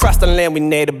bags across the land. We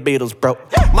need the Beatles, bro.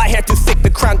 My hair too thick, the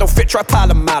crown don't fit. Try pile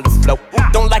a mile of flow.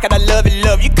 Don't like it, I love it,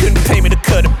 love. You couldn't pay me to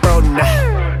cut it, bro.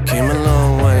 Nah. Came a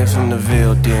long way from the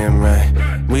Ville, damn right.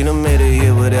 We done made it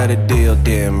here without a deal,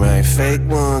 damn right. Fake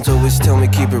ones always tell me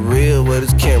keep it real, but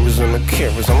it's cameras on the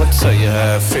cameras. I'ma tell you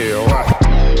how I feel.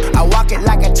 I walk it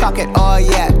like I talk it, oh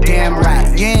yeah, damn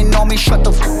right. You ain't know me, shut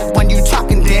the f when you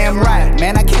talking, damn right.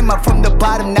 Man, I came up from the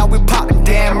bottom, now we popping,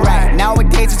 damn right.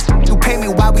 Nowadays it's you pay me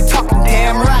while we talking,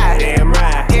 damn right. Damn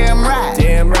right. Damn right.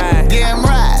 Damn right. Damn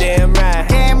right. Damn right.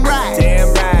 Damn right.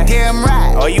 Damn right. Damn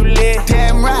right. Are you lit?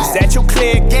 Damn right. Is that your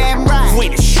click? Damn right. We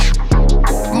the shit.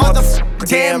 Motherfucker,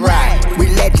 damn right. We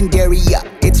legendary,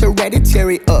 it's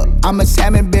hereditary, I'm a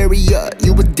salmonberry,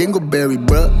 you a dingleberry,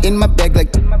 bruh. In my bag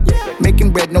like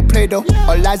making bread, no Play-Doh.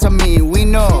 All eyes on me, we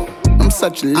know I'm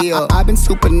such a Leo. I've been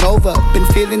supernova, been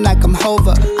feeling like I'm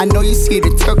Hova. I know you see the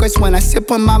turquoise when I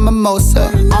sip on my mimosa.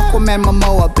 Aquaman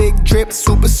Momoa, big drip,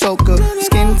 super soaker.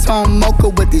 Skin tone mocha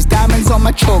with these diamonds on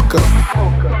my choker.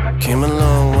 Came a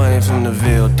long way from the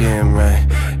Ville, damn right.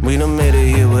 We done made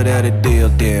it here without a deal,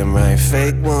 damn right.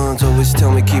 Fake ones always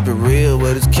tell me keep it real,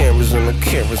 but it's cameras on the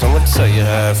cameras. I'ma tell you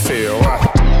how I feel.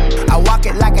 I walk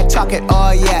it like I talk it,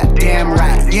 oh yeah, damn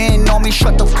right. You ain't know me,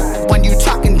 shut the f when you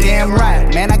talking, damn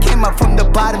right. Man, I came up from the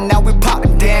bottom, now we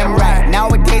popping, damn right.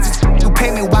 Nowadays it's you pay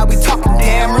me while we talking,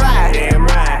 damn right. Damn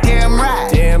right. Damn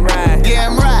right. Damn right.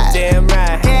 Damn right. Damn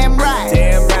right. Damn right.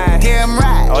 Damn right. Damn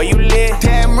right. Are you lit?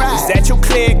 Damn right. Is that your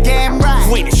click? Damn right.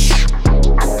 We the shit.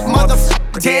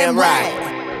 Motherfucker, damn right.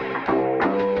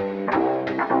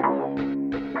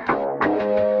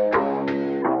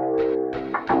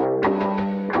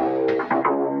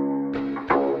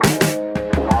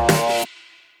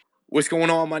 What's going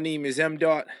on? My name is M.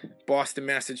 Boston,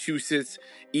 Massachusetts.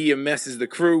 EMS is the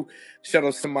crew. Shout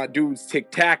outs to my dudes,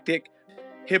 Tick Tactic.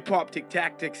 Hip Hop Tick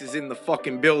Tactics is in the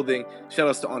fucking building. Shout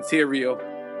outs to Ontario.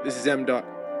 This is M. You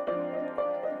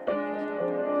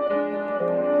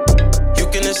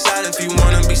can decide if you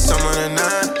wanna be someone or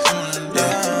not.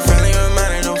 Yeah. Friendly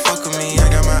reminder, don't fuck with me. I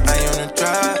got my eye on the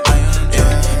drive.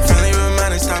 Yeah. Friendly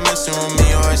reminder, stop messing with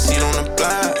me or I see it on the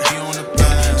block.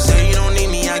 Say you don't need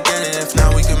me, I get it. If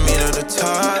not, we can meet at the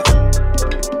top.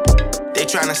 They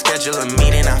tryna schedule a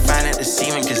meeting, I find it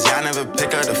deceiving, cause y'all never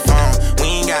pick up the phone.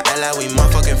 We ain't got LI, we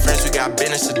motherfucking friends, we got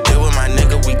business to deal with, my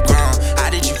nigga, we grown. I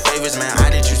did you favors, man,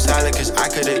 I did you solid, cause I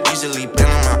could've easily been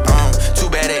on my own. Too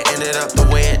bad it ended up the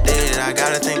way it did, I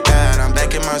gotta thank God I'm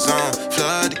back in my zone.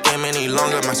 Flood the game any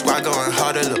longer, my squad going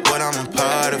harder, look what I'm a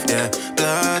part of, yeah.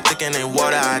 Blood thicker than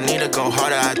water, I need to go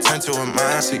harder, I turn to a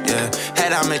mindset, yeah.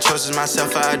 Had I made choices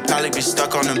myself, I'd probably be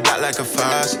stuck on the block like a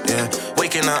faucet, yeah.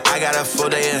 Waking up, I got a full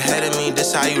day ahead of me,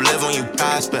 this how you live when you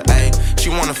prosper, ayy. She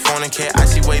wanna fornicate, I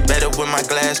see way better with my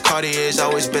glass. Cartier's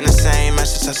always been the same ever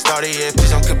since I started here.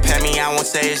 Please don't compare me, I won't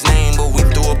say his name, but we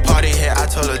threw a party here. I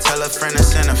told her, tell a friend to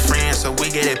send a friend, so we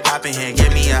get it poppin' here.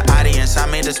 Give me an audience, I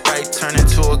made the Sprite turn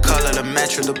into a color. The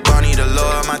Metro, the Bunny, the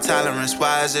lower my tolerance.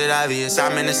 Why is it obvious?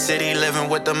 I'm in the city living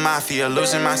with the mafia,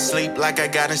 losing my sleep like I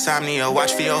got insomnia.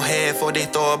 Watch for your head before they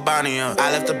throw a bounty up.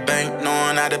 I left the bank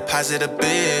knowing I deposit a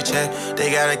bitch, yeah.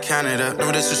 They gotta count it up.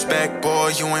 No disrespect,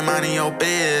 boy, you ain't minding your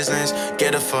business.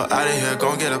 Get the fuck out of here,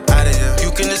 gon' get up out of here.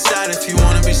 You can decide if you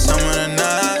wanna be someone or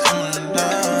not.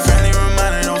 Friendly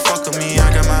reminder, don't fuck with me,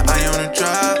 I got my eye on the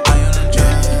drop.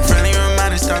 Friendly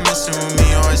reminder, stop messing with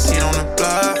me or I see it on the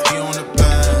block.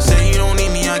 Say you don't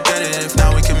need me, I get it, if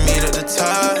not we can meet at the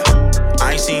top.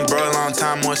 I ain't seen bro a long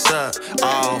time, what's up?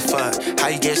 Oh fuck, how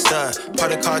you get stuck?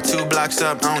 Park the car 2 blocks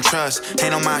up, I don't trust.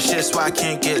 Ain't on my shit, so I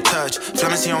can't get touched.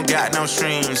 Flamin' don't got no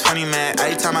streams. Honey man,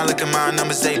 every time I look at my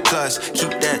numbers, A+.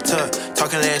 Keep that tuck.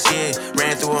 Talking last year,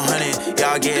 ran through 100.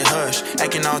 Y'all get hush,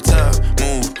 acting all tough.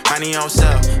 Move, minding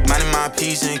yourself, minding my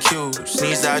P's and Q's.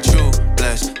 Needs are true,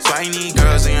 blessed. So I need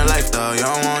girls in your life though. You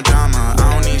don't want drama,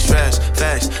 I don't need stress.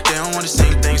 Facts, they don't want the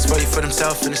same things for you for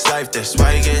themselves in this life. That's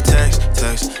why you get text.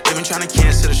 They been trying to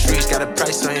cancel the streets, got a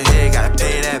price on your head, gotta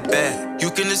pay that back. You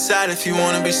can decide if you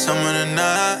wanna be someone or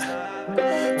not.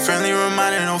 Friendly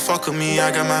reminder, don't fuck with me,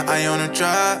 I got my eye on the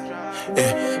drop.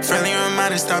 Yeah, friendly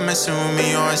reminder, stop messing with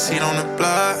me or I see it on the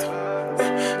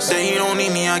block. Say you don't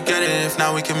need me, I get it, if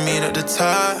not we can meet at the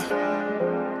top.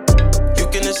 You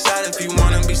can decide if you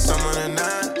wanna be someone or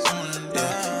not.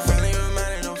 Yeah, friendly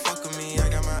reminder, don't fuck with me, I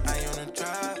got my eye on the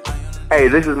drop. Hey,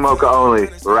 this is Mocha Only,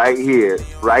 right here,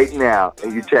 right now,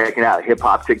 and you're checking out Hip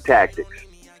Hop Tick Tactics.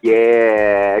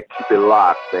 Yeah, keep it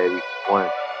locked, baby. One.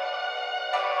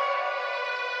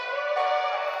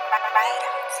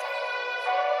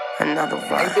 Another one.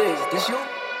 Hey, bitch, this you?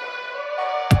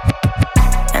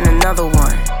 And another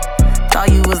one. Thought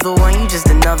you was the one, you just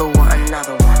another one.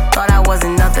 Another one. Thought I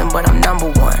wasn't nothing, but I'm number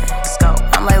one. Let's go.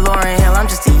 I'm like Lauryn Hill, I'm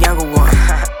just a younger one.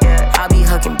 Yeah. I be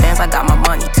hooking bands, I got my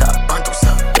money tucked. Bundles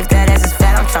up. If that ass is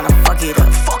fat, I'm tryna fuck it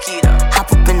up. Fuck it up.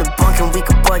 Hop up in the bunk and we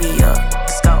can buddy up.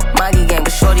 Let's go. Maggie gang,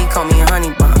 but shorty call me a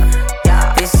honey bun.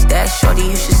 Yeah. This is that shorty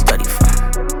you should study from.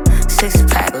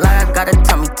 6-pack, like I got a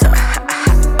tummy tuck.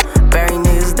 Bury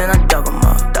niggas, then I dug them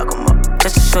up.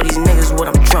 Just to show these niggas what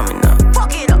I'm drumming up.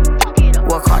 Fuck it up.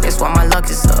 Work hard, that's why my luck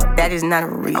is up. That is not a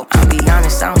read. I'll be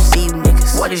honest, I don't see you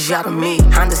niggas. What is y'all to me?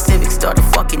 Honda Civic started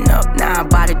fucking up. Now I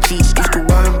buy the Jeep. Used to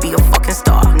wanna be a fucking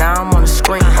star. Now I'm on the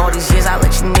screen. All these years I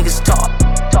let you niggas talk.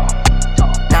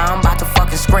 Now I'm about to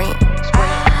fucking scream.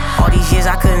 All these years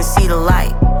I couldn't see the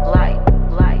light.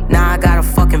 Now I got a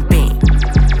fucking beam.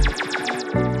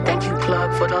 Thank you,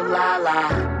 plug, for the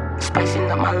la-la.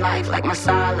 Spicing up my life like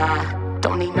masala.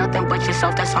 Don't need nothing but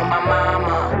yourself, that's on my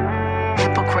mama.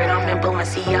 Hypocrite, I'm in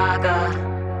Balenciaga.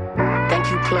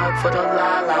 Thank you, plug, for the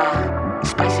la-la.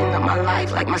 Spicing up my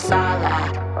life like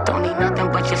masala. Don't need nothing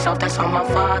but yourself, that's on my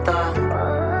father.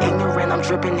 Ignorant, I'm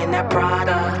dripping in that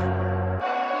Prada.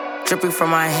 Dripping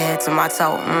from my head to my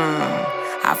toe,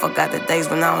 I forgot the days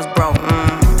when I was broke,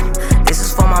 This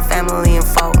is for my family and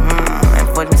folk, And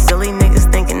for them silly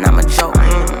niggas thinking I'm a joke,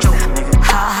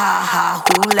 Ha ha ha,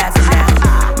 who laughing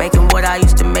now? Making what I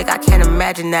used to make, I can't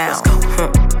imagine now.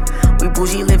 We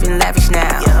bougie, living lavish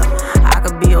now. I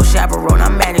could be your chaperone, I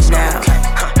manage now.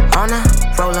 On a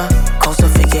roller coaster,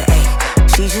 figure 8.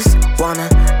 She just wanna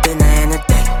dinner and a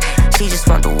date. She just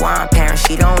want the wine parent,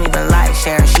 she don't even like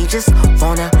sharing. She just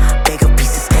wanna bake a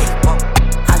piece of steak.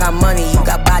 I got money, you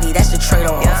got body, that's the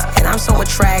trade-off. And I'm so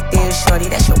attractive, shorty,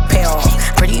 that's your payoff.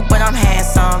 Pretty, but I'm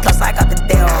handsome, plus I got the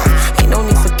day off. Ain't no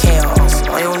need for chaos,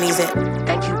 on your knees and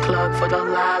thank you, plug, for the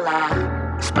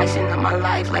la-la. Spicing up my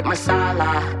life like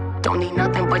masala. Don't need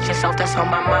nothing but yourself, that's on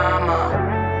my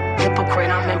mama. Hypocrite,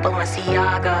 I'm in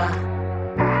Balenciaga.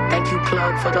 Thank you,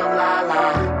 plug, for the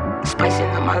la-la. Spicing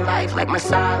up my life like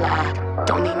masala.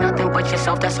 Don't need nothing but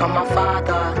yourself, that's on my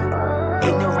father.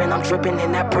 Ignorant, I'm dripping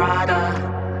in that Prada.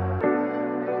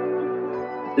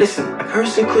 Listen, a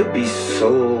person could be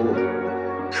so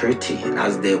pretty,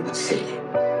 as they would say,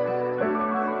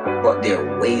 but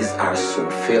their ways are so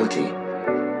filthy.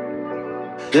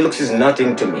 The looks is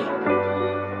nothing to me.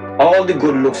 All the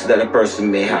good looks that a person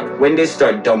may have, when they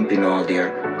start dumping all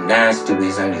their nasty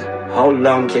ways on you, how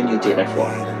long can you take that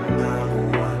for?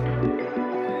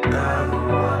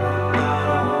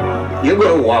 You're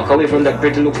gonna walk away from the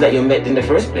pretty looks that you met in the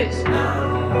first place.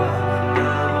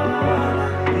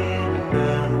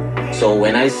 So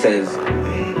when I says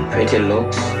pretty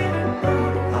looks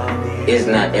is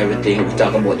not everything, we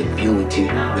talk about the beauty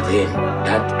within.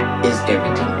 That is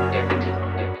everything.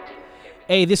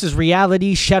 Hey, this is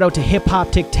Reality. Shout out to Hip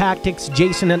Hop Tick Tactics.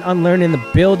 Jason and Unlearn in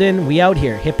the building. We out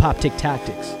here. Hip Hop Tick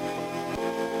Tactics.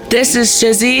 This is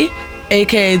Shizzy,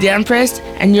 aka The Empress,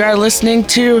 and you are listening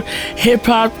to Hip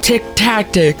Hop Tick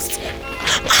Tactics.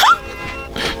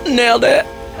 Nailed it.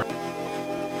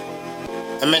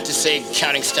 I meant to say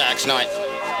counting stacks, not.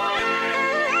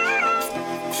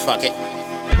 Fuck it.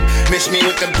 Miss me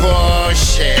with the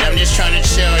bullshit, I'm just trying to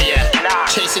chill, yeah.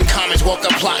 Chasing comments, woke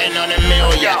up plotting on $1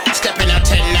 million. Stepping out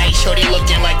tonight, shorty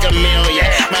looking like $1 million.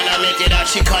 Might not make it out,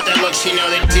 she caught that look, she know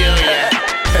the deal, yeah.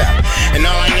 And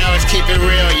all I know is keep it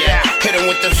real, yeah. Hit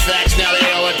them with the facts, now they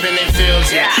all up in their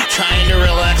fields, yeah. Trying to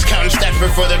relax, counting stacks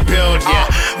before the build, yeah.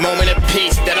 Moment of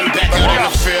peace, then I'm back out in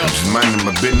the field. Just minding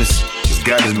my business.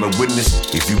 God is my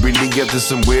witness. If you really get to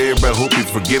somewhere, I hope you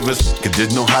forgive us. Cause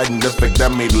there's no hiding the fact I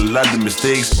made a lot of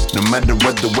mistakes. No matter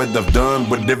what I've done,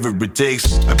 whatever it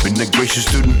takes. I've been a gracious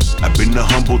student, I've been a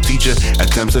humble teacher. At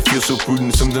times I feel so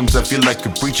prudent, sometimes I feel like a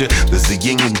preacher. There's the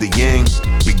yin and the yang,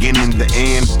 beginning the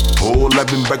end. Oh, I've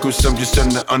been backwards, I'm just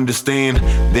trying to understand.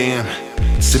 Damn,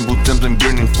 simple times I'm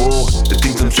yearning for, the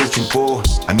things I'm searching for.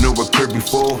 I know I occurred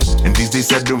before, and these days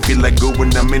I don't feel like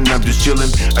going. I'm just chilling.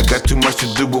 I got too much to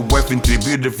do with wife and 3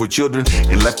 beautiful children,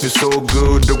 and life is so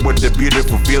good. Oh, what a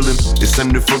beautiful feeling. It's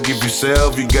time to forgive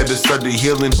yourself. You gotta start the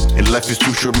healing. And life is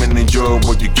too short, man. Enjoy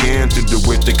what you can. To the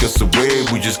way take us away,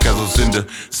 we just castles in the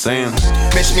sand.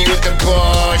 Miss me with the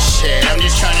bullshit. I'm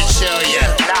just trying to chill,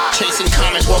 yeah. Chasing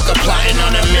comments, woke up plotting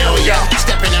on $1 million.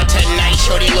 Stepping out tonight,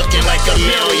 shorty looking like $1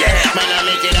 million. Might not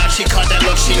make it out, she caught that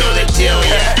look, she know the deal,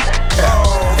 yeah.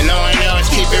 And all I know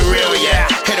is keep it real, yeah.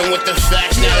 Hit them with the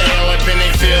facts, now they all up in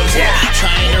their fields, yeah.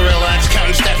 Trying to relax,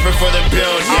 counting steps before the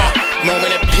build, yeah.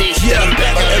 Moment of peace, yeah. I'm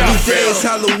back out in the Every day field. is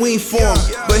Halloween for 'em,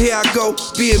 but here I go,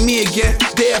 being me again.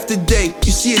 Day after day,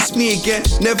 you see it's me again.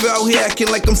 Never out here acting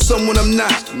like I'm someone I'm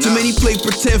not. Too many play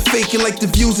pretend, faking like the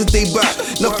views that they buy.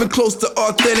 Nothing close to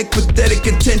authentic, pathetic,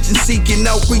 attention seeking,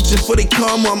 outreaching for they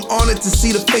karma. I'm honored to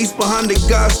see the face behind the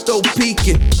guy still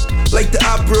peeking. Like the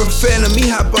opera phantom, he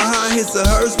hop behind his or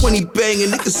hers when he banging.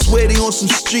 Niggas swear they on some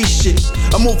street shit.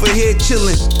 I'm over here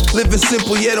chilling, living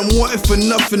simple, yet I'm wanting for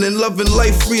nothing and loving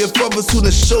life free of others who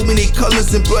done show me they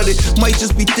colors and blood. It might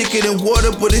just be thicker than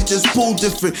water, but it just pull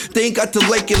different. They ain't got to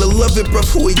like it or love it, bruh.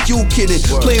 Who are you kidding?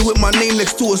 Playing with my name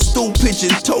next to a stool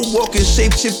pigeon, toe walking,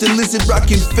 shape shifting, lizard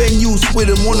rocking venues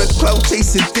with him on a cloud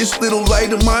chasing. This little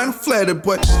light of mine flattered,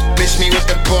 but Miss me with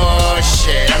the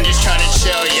bullshit. I'm just trying to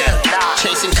chill, yeah.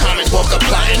 Chasing comments, woke up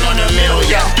plotting on $1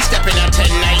 million. Stepping out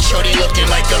tonight, shorty looking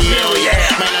like $1 million.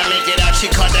 Might not make it out, she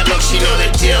caught that look, she know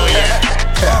the deal, yeah.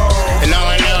 And all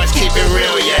I know is keep it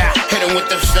real, yeah. Hit them with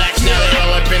the facts, now they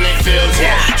all up in their fields,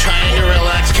 yeah. Trying to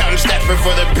relax, counting steps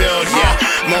before the build, yeah.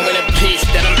 Moment of peace,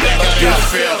 then I'm back out in the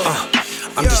field.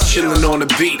 I'm just chillin' on the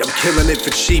beat, I'm killing it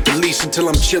for cheap. At least until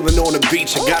I'm chillin' on the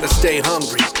beach, I gotta stay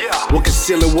hungry. What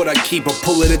concealing what I keep, I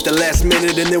pull it at the last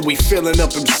minute and then we filling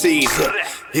up MCs.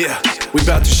 Yeah, we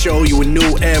about to show you a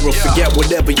new era. Forget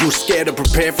whatever you scared to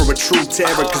prepare for a true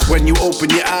terror. Cause when you open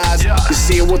your eyes, you're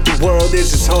seeing what the world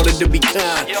is. It's harder to be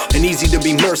kind and easy to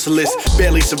be merciless.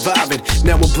 Barely surviving,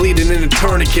 now we're bleeding in a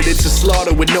tourniquet. It's a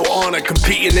slaughter with no honor,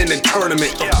 competing in a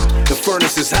tournament. The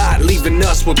furnace is hot, leaving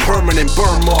us with permanent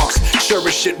burn marks. Sure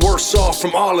as shit worse off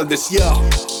from all of this, yo.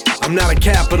 I'm not a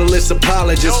capitalist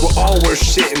apologist. We're all worth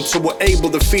shit until we're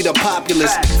able to feed our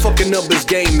populace. Fucking up this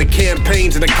game, the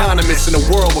campaigns and economists in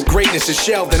a world where greatness is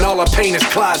shelved and all our pain is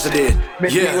closeted.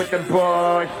 Miss me with the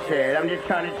bullshit. I'm just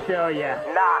trying to chill, yeah.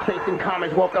 Chasing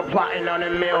comments, woke up plotting on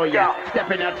 $1 million.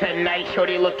 Stepping out tonight,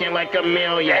 shorty looking like $1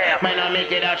 million. Might not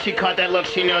make it out, she caught that look,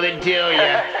 she know the deal,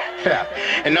 yeah.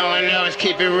 And all I know is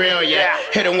keep it real, yeah.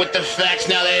 Hit them with the facts,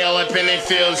 now they all up in their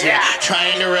fields, yeah.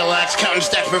 Trying to relax, counting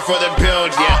steps before the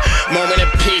build, yeah. Moment of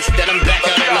peace, then I'm back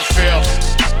out in the field.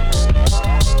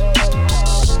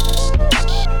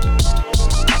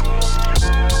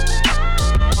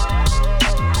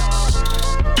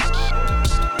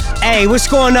 Hey, what's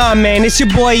going on, man? It's your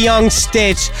boy Young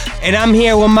Stitch, and I'm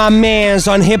here with my mans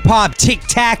on Hip Hop Tick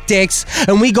Tactics,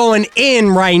 and we going in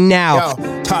right now.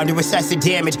 Yo, time to assess the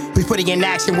damage. Who's putting in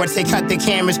action once they cut the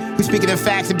cameras? Who's speaking the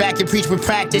facts and back and preach with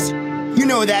practice? You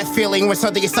know that feeling when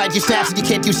something inside you snaps and you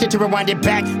can't do shit to rewind it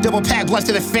back. Double pack, blunts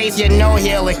to the face, yeah, no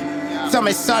healing.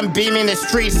 Summer sun beaming, the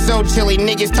streets so chilly.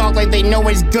 Niggas talk like they know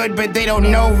it's good, but they don't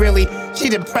know really. She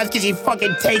depressed cause she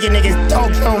fucking taking niggas,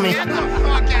 don't kill me. Get the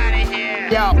fuck out of here.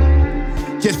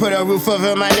 Yo, just put a roof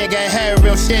over my nigga head,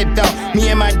 real shit though. Me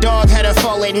and my dog had a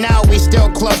falling, now we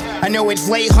still close. I know it's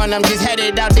late, hun, I'm just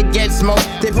headed out to get smoked.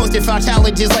 They posted foul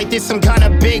challenges like this some kind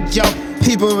of big joke.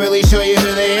 People really show you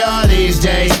who they are these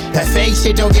days. That fake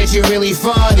shit don't get you really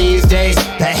far these days.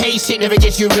 That hate shit never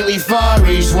gets you really far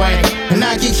each way. And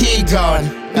I can keep going.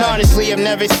 And honestly, I've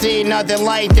never seen nothing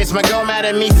like this. My girl mad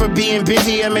at me for being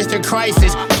busy amidst a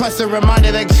crisis. Plus a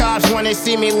reminder that cops wanna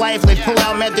see me lifeless. Pull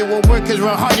out method will work cause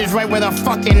my heart is right where the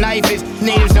fucking knife is.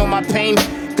 Natives know my pain.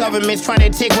 Government's trying to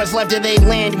take what's left of their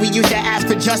land. We used to ask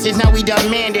for justice, now we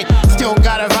demand it. Still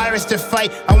got a virus to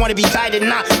fight. I wanna be guided,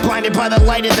 not blinded by the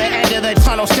light at the end of the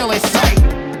tunnel, still in sight.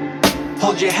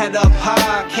 Hold your head up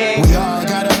high, king. We all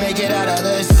gotta make it out of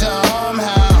this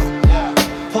somehow.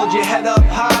 Hold your head up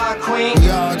high, queen. We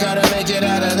all gotta make it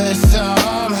out of this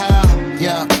somehow.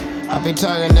 Yeah, I've been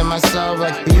talking to myself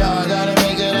like we all gotta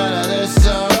make it out of this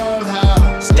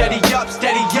somehow. Steady up,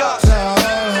 steady up.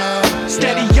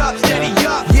 Steady up, steady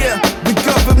up. Yeah, the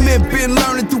government been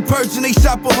learning through purging. They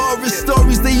shop for horror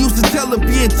stories they used to tell of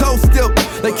being told still.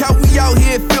 Like how we out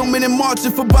here filming and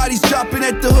marching for bodies dropping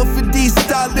at the hood for these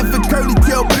style living curly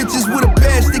tail bitches with a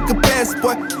badge, stick a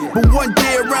passport. But one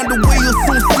day around the way you'll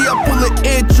soon see I pull an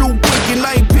Andrew Wick and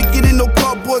I ain't picking in no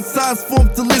cardboard signs for 'em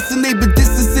to listen. They been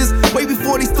distances way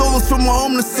before they stole us from our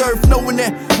home to serve, knowing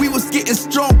that we was getting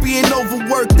strong, being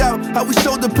overworked out. How we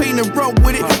showed the pain and run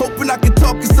with it, hoping I could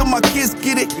talk and so my kids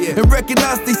get it and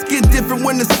recognize they skin different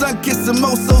when the sun kisses them.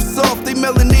 Oh, so soft, they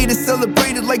melanated,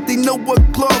 celebrated like they know what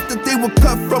cloth that they were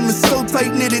cut from. It's so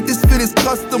tight knitted, this fit is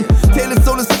custom. Tailored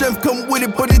so the strength come with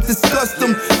it, but it disgusts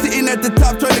them. Sitting at the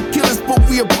top trying to kill us, but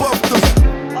we above them.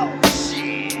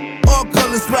 All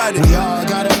colors riding. We all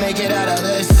gotta make it out of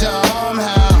this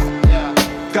somehow.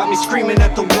 Got me screaming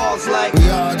at the walls like we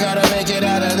all gotta make it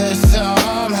out of this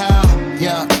somehow.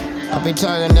 Yeah, I've been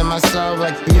talking to myself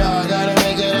like we all gotta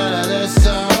make it out of this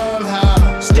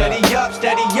somehow. Steady up,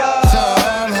 steady up.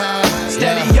 Somehow.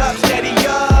 Steady up, steady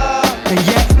up. And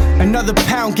yet, another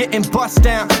pound getting bust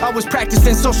down. I was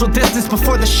practicing social distance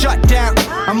before the shutdown.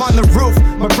 I'm on the roof,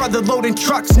 my brother loading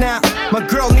trucks now. My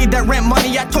girl need that rent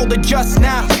money, I told her just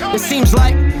now. It seems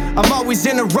like I'm always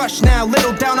in a rush now.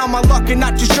 Little down on my luck and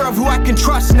not too sure of who I can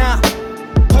trust now.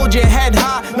 Hold your head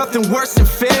high, nothing worse than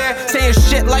fear. Saying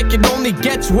shit like it only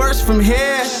gets worse from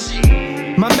here.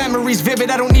 My memory's vivid,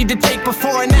 I don't need to take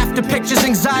before and after pictures.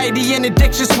 Anxiety and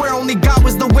addiction, swear only God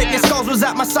was the witness. Calls was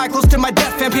at my side, close to my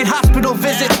death and paid hospital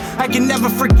visits. I can never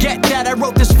forget that I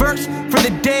wrote this verse for the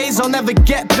days I'll never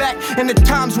get back, and the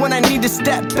times when I need to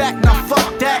step back. Now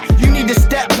fuck that, you need to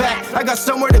step back. I got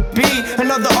somewhere to be,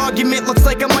 another argument, looks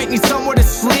like I might need somewhere to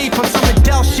sleep. I'm some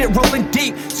Adele shit rolling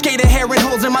deep, skater hair and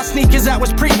holes in my sneakers, that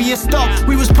was previous though.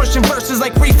 We was pushing verses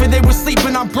like reefer, they were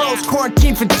sleeping on bros.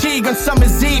 Quarantine fatigue on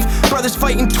summer's eve, brothers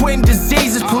fighting twin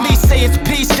diseases. Police say it's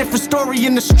peace, different story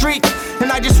in the street.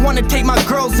 And I just wanna take my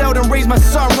girls out and raise my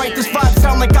son right. This vibe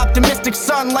sound like optimistic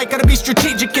sunlight. Gotta be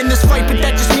strategic in this fight, but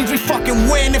that just means we fucking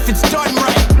win if it's done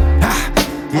right.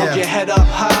 Hold your head up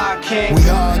high, king. We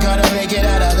all gotta make it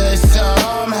out of this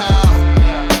somehow.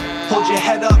 Hold your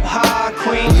head up high,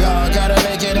 queen. We all gotta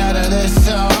make it out of this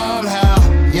somehow.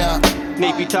 Yeah,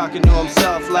 Nate be talking to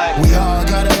himself like we all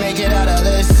gotta make it out of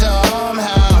this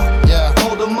somehow. Yeah,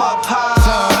 hold them up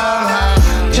high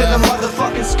to the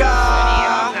motherfucking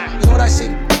sky. You know what I see?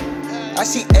 I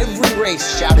see every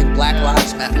race shouting Black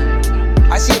Lives Matter.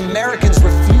 I see Americans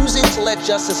refusing to let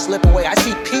justice slip away. I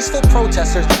see peaceful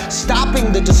protesters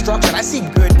stopping the destruction. I see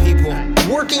good people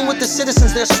working with the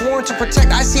citizens they're sworn to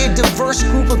protect. I see a diverse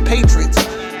group of patriots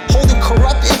holding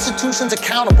corrupt institutions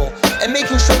accountable and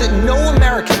making sure that no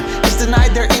American is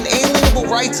denied their inalienable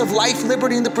rights of life,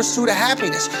 liberty, and the pursuit of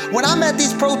happiness. When I'm at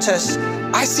these protests,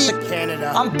 I see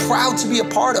Canada I'm proud to be a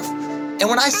part of. And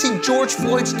when I see George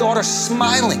Floyd's daughter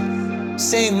smiling,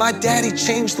 saying, "My daddy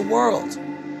changed the world,"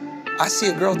 I see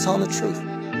a girl telling the truth.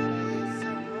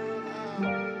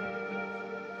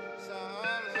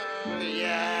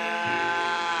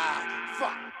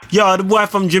 Yo, the boy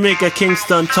from Jamaica,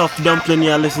 Kingston, Tough Dumpling,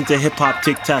 you listen to Hip Hop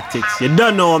Tick Tactics. You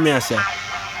don't know what me I say.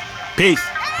 Peace.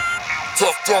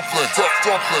 Tough Dumpling, Tough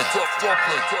Dumpling, Tough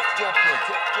Dumpling, Tough Dumpling,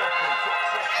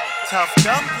 Tough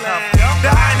Dumpling. The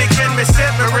Heineken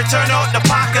Mississippi, return out the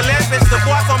apocalypse. It's the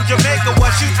boy from Jamaica,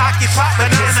 what you occupy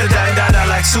banana dada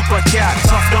like Super Cat.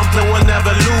 Tough Dumpling will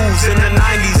never lose. In the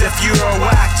 90s, if you were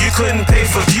whack, you couldn't pay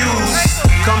for views.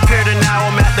 Compared to now,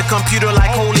 I'm at the computer like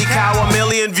holy cow, 1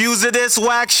 million views of this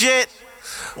whack shit.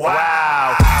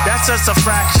 Wow, that's just a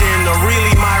fraction of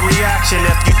really my reaction.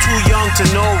 If you're too young to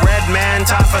know, red man,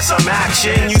 time for some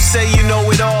action. You say you know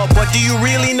it all, but do you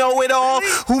really know it all?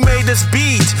 Who made this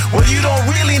beat? Well, you don't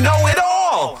really know it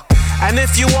all. And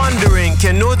if you're wondering,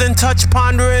 can Northern touch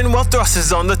pondering? Well, Thrust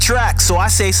is on the track, so I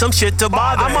say some shit to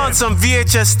bother. I'm on some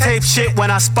VHS tape shit when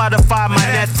I Spotify my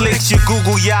Netflix. You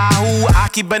Google Yahoo,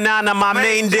 Aki Banana, my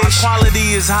main dish.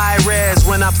 Quality is high res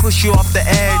when I push you off the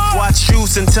edge. Watch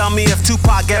Juice and tell me if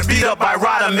Tupac get beat up by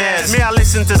Radamez. Me, I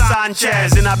listen to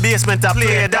Sanchez. In a basement, I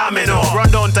play a domino. Run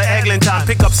down to Eglinton,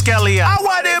 pick up Skelly. I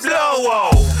want it blow,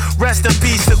 whoa. Rest in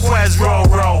peace to Quez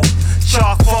Roro.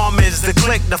 Chalk Farmers, the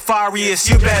click, nefarious,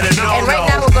 you better know. And right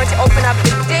now we're going to open up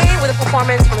the day with a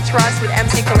performance from Thrust with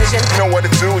MC Collision. You know what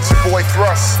to do, it's your boy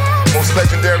Thrust, most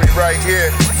legendary right here.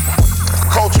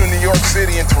 Culture in New York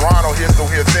City and Toronto, here's the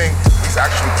weird thing, he's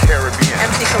actually Caribbean.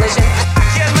 MC Collision.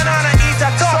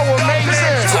 So amazing.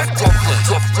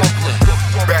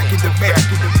 Back in the back.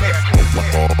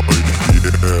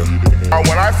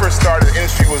 When I first started, the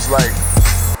industry was like,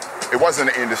 it wasn't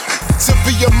an industry. To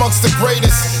be amongst the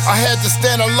greatest, I had to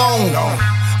stand alone.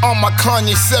 On my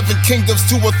Kanye 7 kingdoms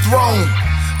to a throne.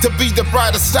 To be the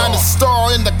brightest shining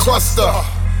star in the cluster.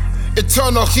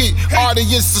 Eternal heat,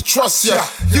 audience to trust ya.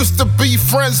 Used to be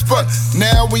friends, but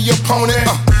now we opponent.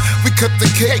 We cut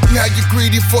the cake, now you're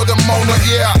greedy for the moment.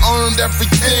 Yeah, I earned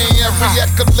everything, every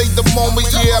accolade the moment.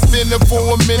 Yeah, I've been there for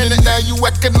a minute, now you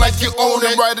acting like you own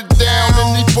it. Write it down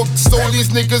in these books, so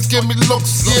these niggas give me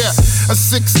looks. Yeah, I'm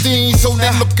 16, so they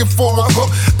looking for a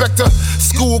hook. Back to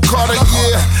school, Carter,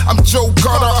 yeah. I'm Joe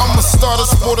Carter, I'm a starter,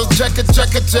 sporter, jack.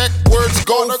 Words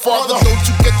go farther, don't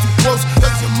you get too close,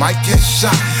 you might get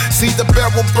shot. See the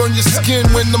barrel burn your skin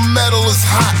when the metal is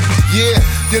hot. Yeah,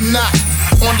 you're not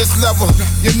on this level,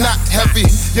 you're not heavy,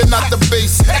 you're not the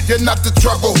bass, you're not the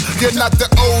trouble, you're not the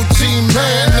OG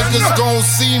man. Niggas gon'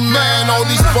 see, man, all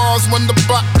these bars when the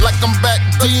block like I'm back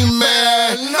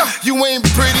D-man. You ain't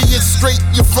pretty, it's straight,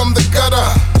 you're from the gutter.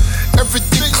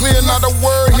 Everything clear, not a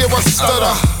word here I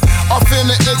stutter. Off in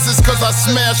the exits cause I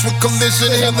smash with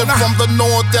Collision. Hailing from the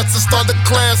north, that's the start of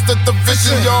class, the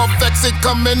division. Y'all facts ain't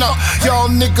coming up, y'all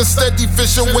niggas steady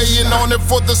fishing. Weighing on it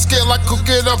for the scale, I cook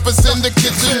it up, it's in the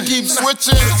kitchen. Keep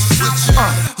switching,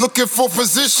 looking for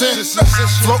position.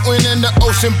 Floating in the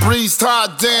ocean breeze,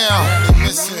 tied down.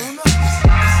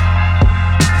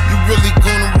 You really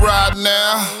gonna ride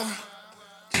now?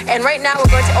 And right now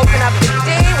we're going to open up the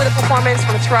day with a performance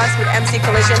from Thrust with MC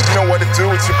Collision. You know what to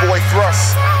do, it's your boy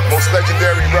Thrust, most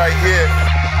legendary right here.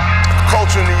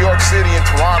 Culture in New York City and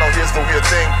Toronto, here's the weird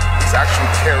thing, it's actually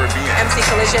Caribbean. MC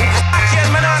Collision.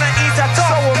 So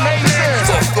amazing.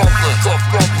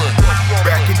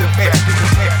 Back in the back.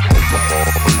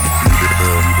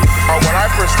 When I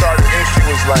first started, the industry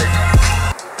was like,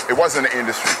 it wasn't an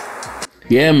industry.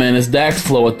 Yeah, man, it's Dax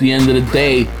Flow at the end of the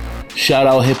day. Shout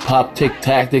out Hip Hop Tick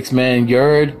Tactics, man. You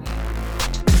heard?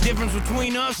 Difference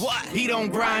between us, what? He don't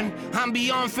grind. I'm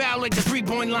beyond foul like the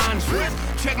 3-point lines.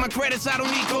 Check my credits, I don't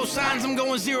need cosigns. I'm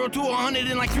going 0 to 100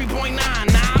 in like 3.9. Nah,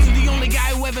 I'm the only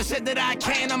guy who ever said that I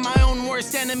can. I'm my own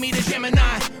worst enemy, the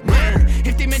Gemini. Man,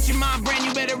 if they mention my brand,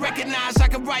 you better recognize I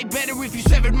could write better if you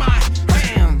severed my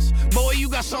hands. Boy, you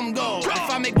got some gold. If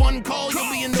I make one call,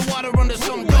 you'll be in the water under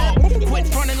some dog. Quit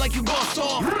fronting like you got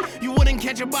soft. You wouldn't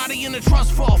catch a body in a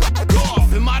trust fall.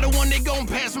 Am I the one they gon'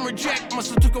 pass and reject?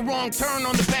 Must've took a wrong turn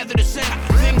on the path of descent.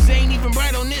 Things ain't even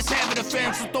right on this half of the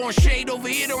fence. So throwing shade over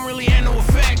here don't really have no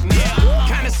effect. Yeah,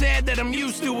 kinda sad that I'm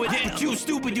used to it. But you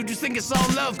stupid, you just think it's all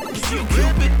love. You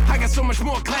Cupid, I got so much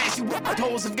more class. You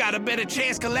hoes have got a better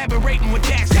chance collaborating with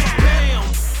Dax. Damn,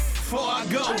 before I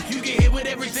go, you get hit with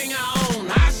everything I own.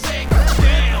 I say,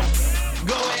 damn,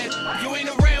 go ahead. You ain't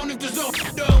around if there's no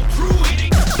true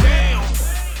hitting. Damn,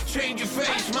 change your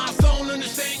face, my phone,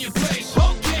 understand your place.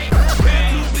 Okay,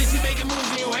 damn, too busy making moves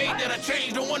and you hate that I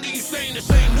changed. No wonder you staying the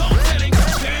same. No telling.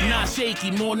 Not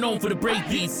shaky, more known for the break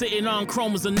beats. Sitting on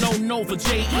chrome is a no-no for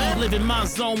J.E. Live in my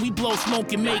zone, we blow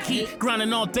smoke and make heat.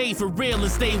 Grinding all day for real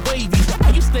and stay wavy.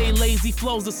 You stay lazy,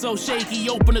 flows are so shaky.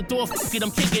 Open the door, fuck it,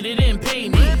 I'm kicking it in, pay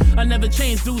me. I never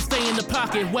change, dudes stay in the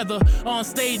pocket. Whether on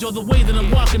stage or the way that I'm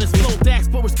walking this flow. Dax,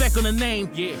 put respect on the name.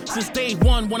 Since day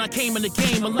one, when I came in the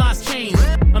game, a lot's changed.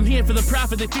 I'm here for the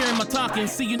profit, they fearing my talking.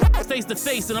 See you face to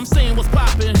face, and I'm saying what's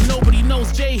poppin'. Nobody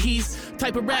knows Jay, he's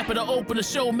type of rapper to open a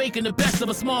show, making the best of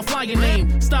a small flyer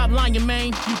name. Stop lying, man,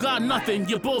 you got nothing.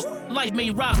 Your bullshit life may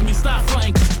rock me, stop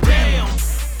fronting. Damn,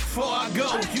 before I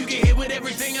go, you get hit with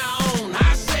everything I own.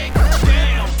 I say,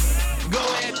 damn, go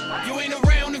ahead. You ain't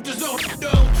around if there's no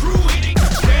true hitting.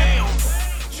 Damn,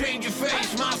 change your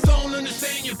face, my phone,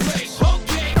 understand your place.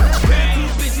 Okay, damn,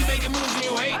 too busy making moves and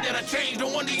you hate that I changed. No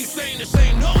wonder you staying the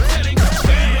same. No telling.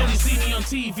 Damn, you see me on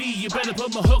TV. You better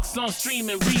put my hooks on stream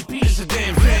and repeat. It's a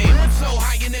damn shame. I'm so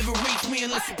high you never reach me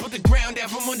unless you put the ground out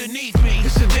from underneath me.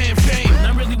 It's a damn shame.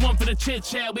 Not really one for the chit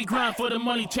chat. We grind for the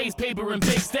money, chase paper and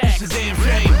big stacks. It's a damn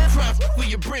shame. Try where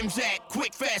your brim's at.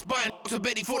 Quick, fast, buying so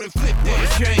Betty for the flip that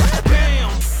shame.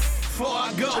 Damn. Before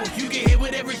I go, you get hit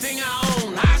with everything I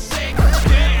own. I say,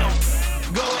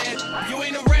 damn. Go ahead. You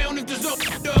ain't around if there's no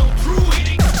dough.